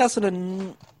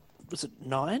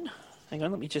 2009? Hang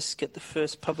on, let me just get the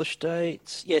first published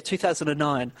date. Yeah,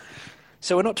 2009.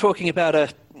 So we're not talking about a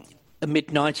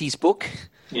mid-90s book.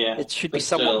 Yeah. It should be but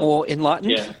somewhat still, more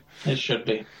enlightened. Yeah, it should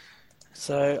be.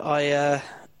 So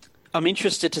I'm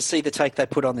interested to see the take they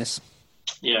put on this.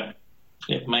 Yeah.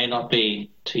 It may not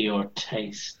be to your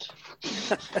taste.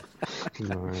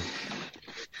 No.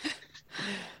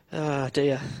 Oh,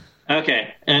 dear.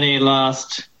 Okay. Any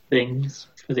last things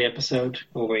for the episode?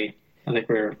 I think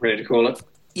we're ready to call it.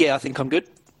 Yeah, I think I'm good.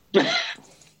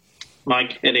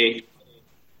 Mike, any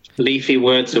leafy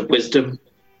words of wisdom?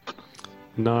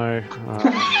 No.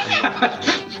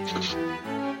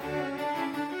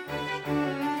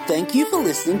 Thank you for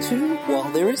listening to While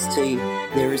There Is Tea,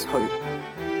 There Is Hope.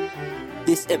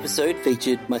 This episode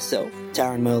featured myself,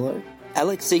 Taran Merlo,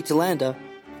 Alex C. Telander,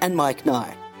 and Mike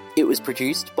Nye. It was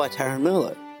produced by Taran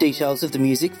Merlo. Details of the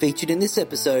music featured in this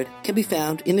episode can be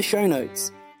found in the show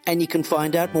notes. And you can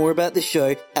find out more about the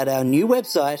show at our new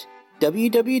website,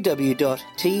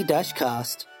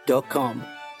 www.t-cast.com.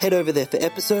 Head over there for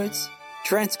episodes,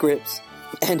 transcripts,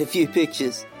 and a few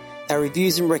pictures. Our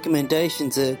reviews and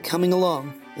recommendations are coming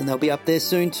along, and they'll be up there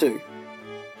soon too.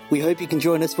 We hope you can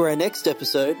join us for our next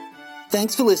episode.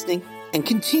 Thanks for listening, and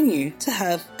continue to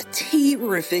have a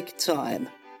tea-rific time.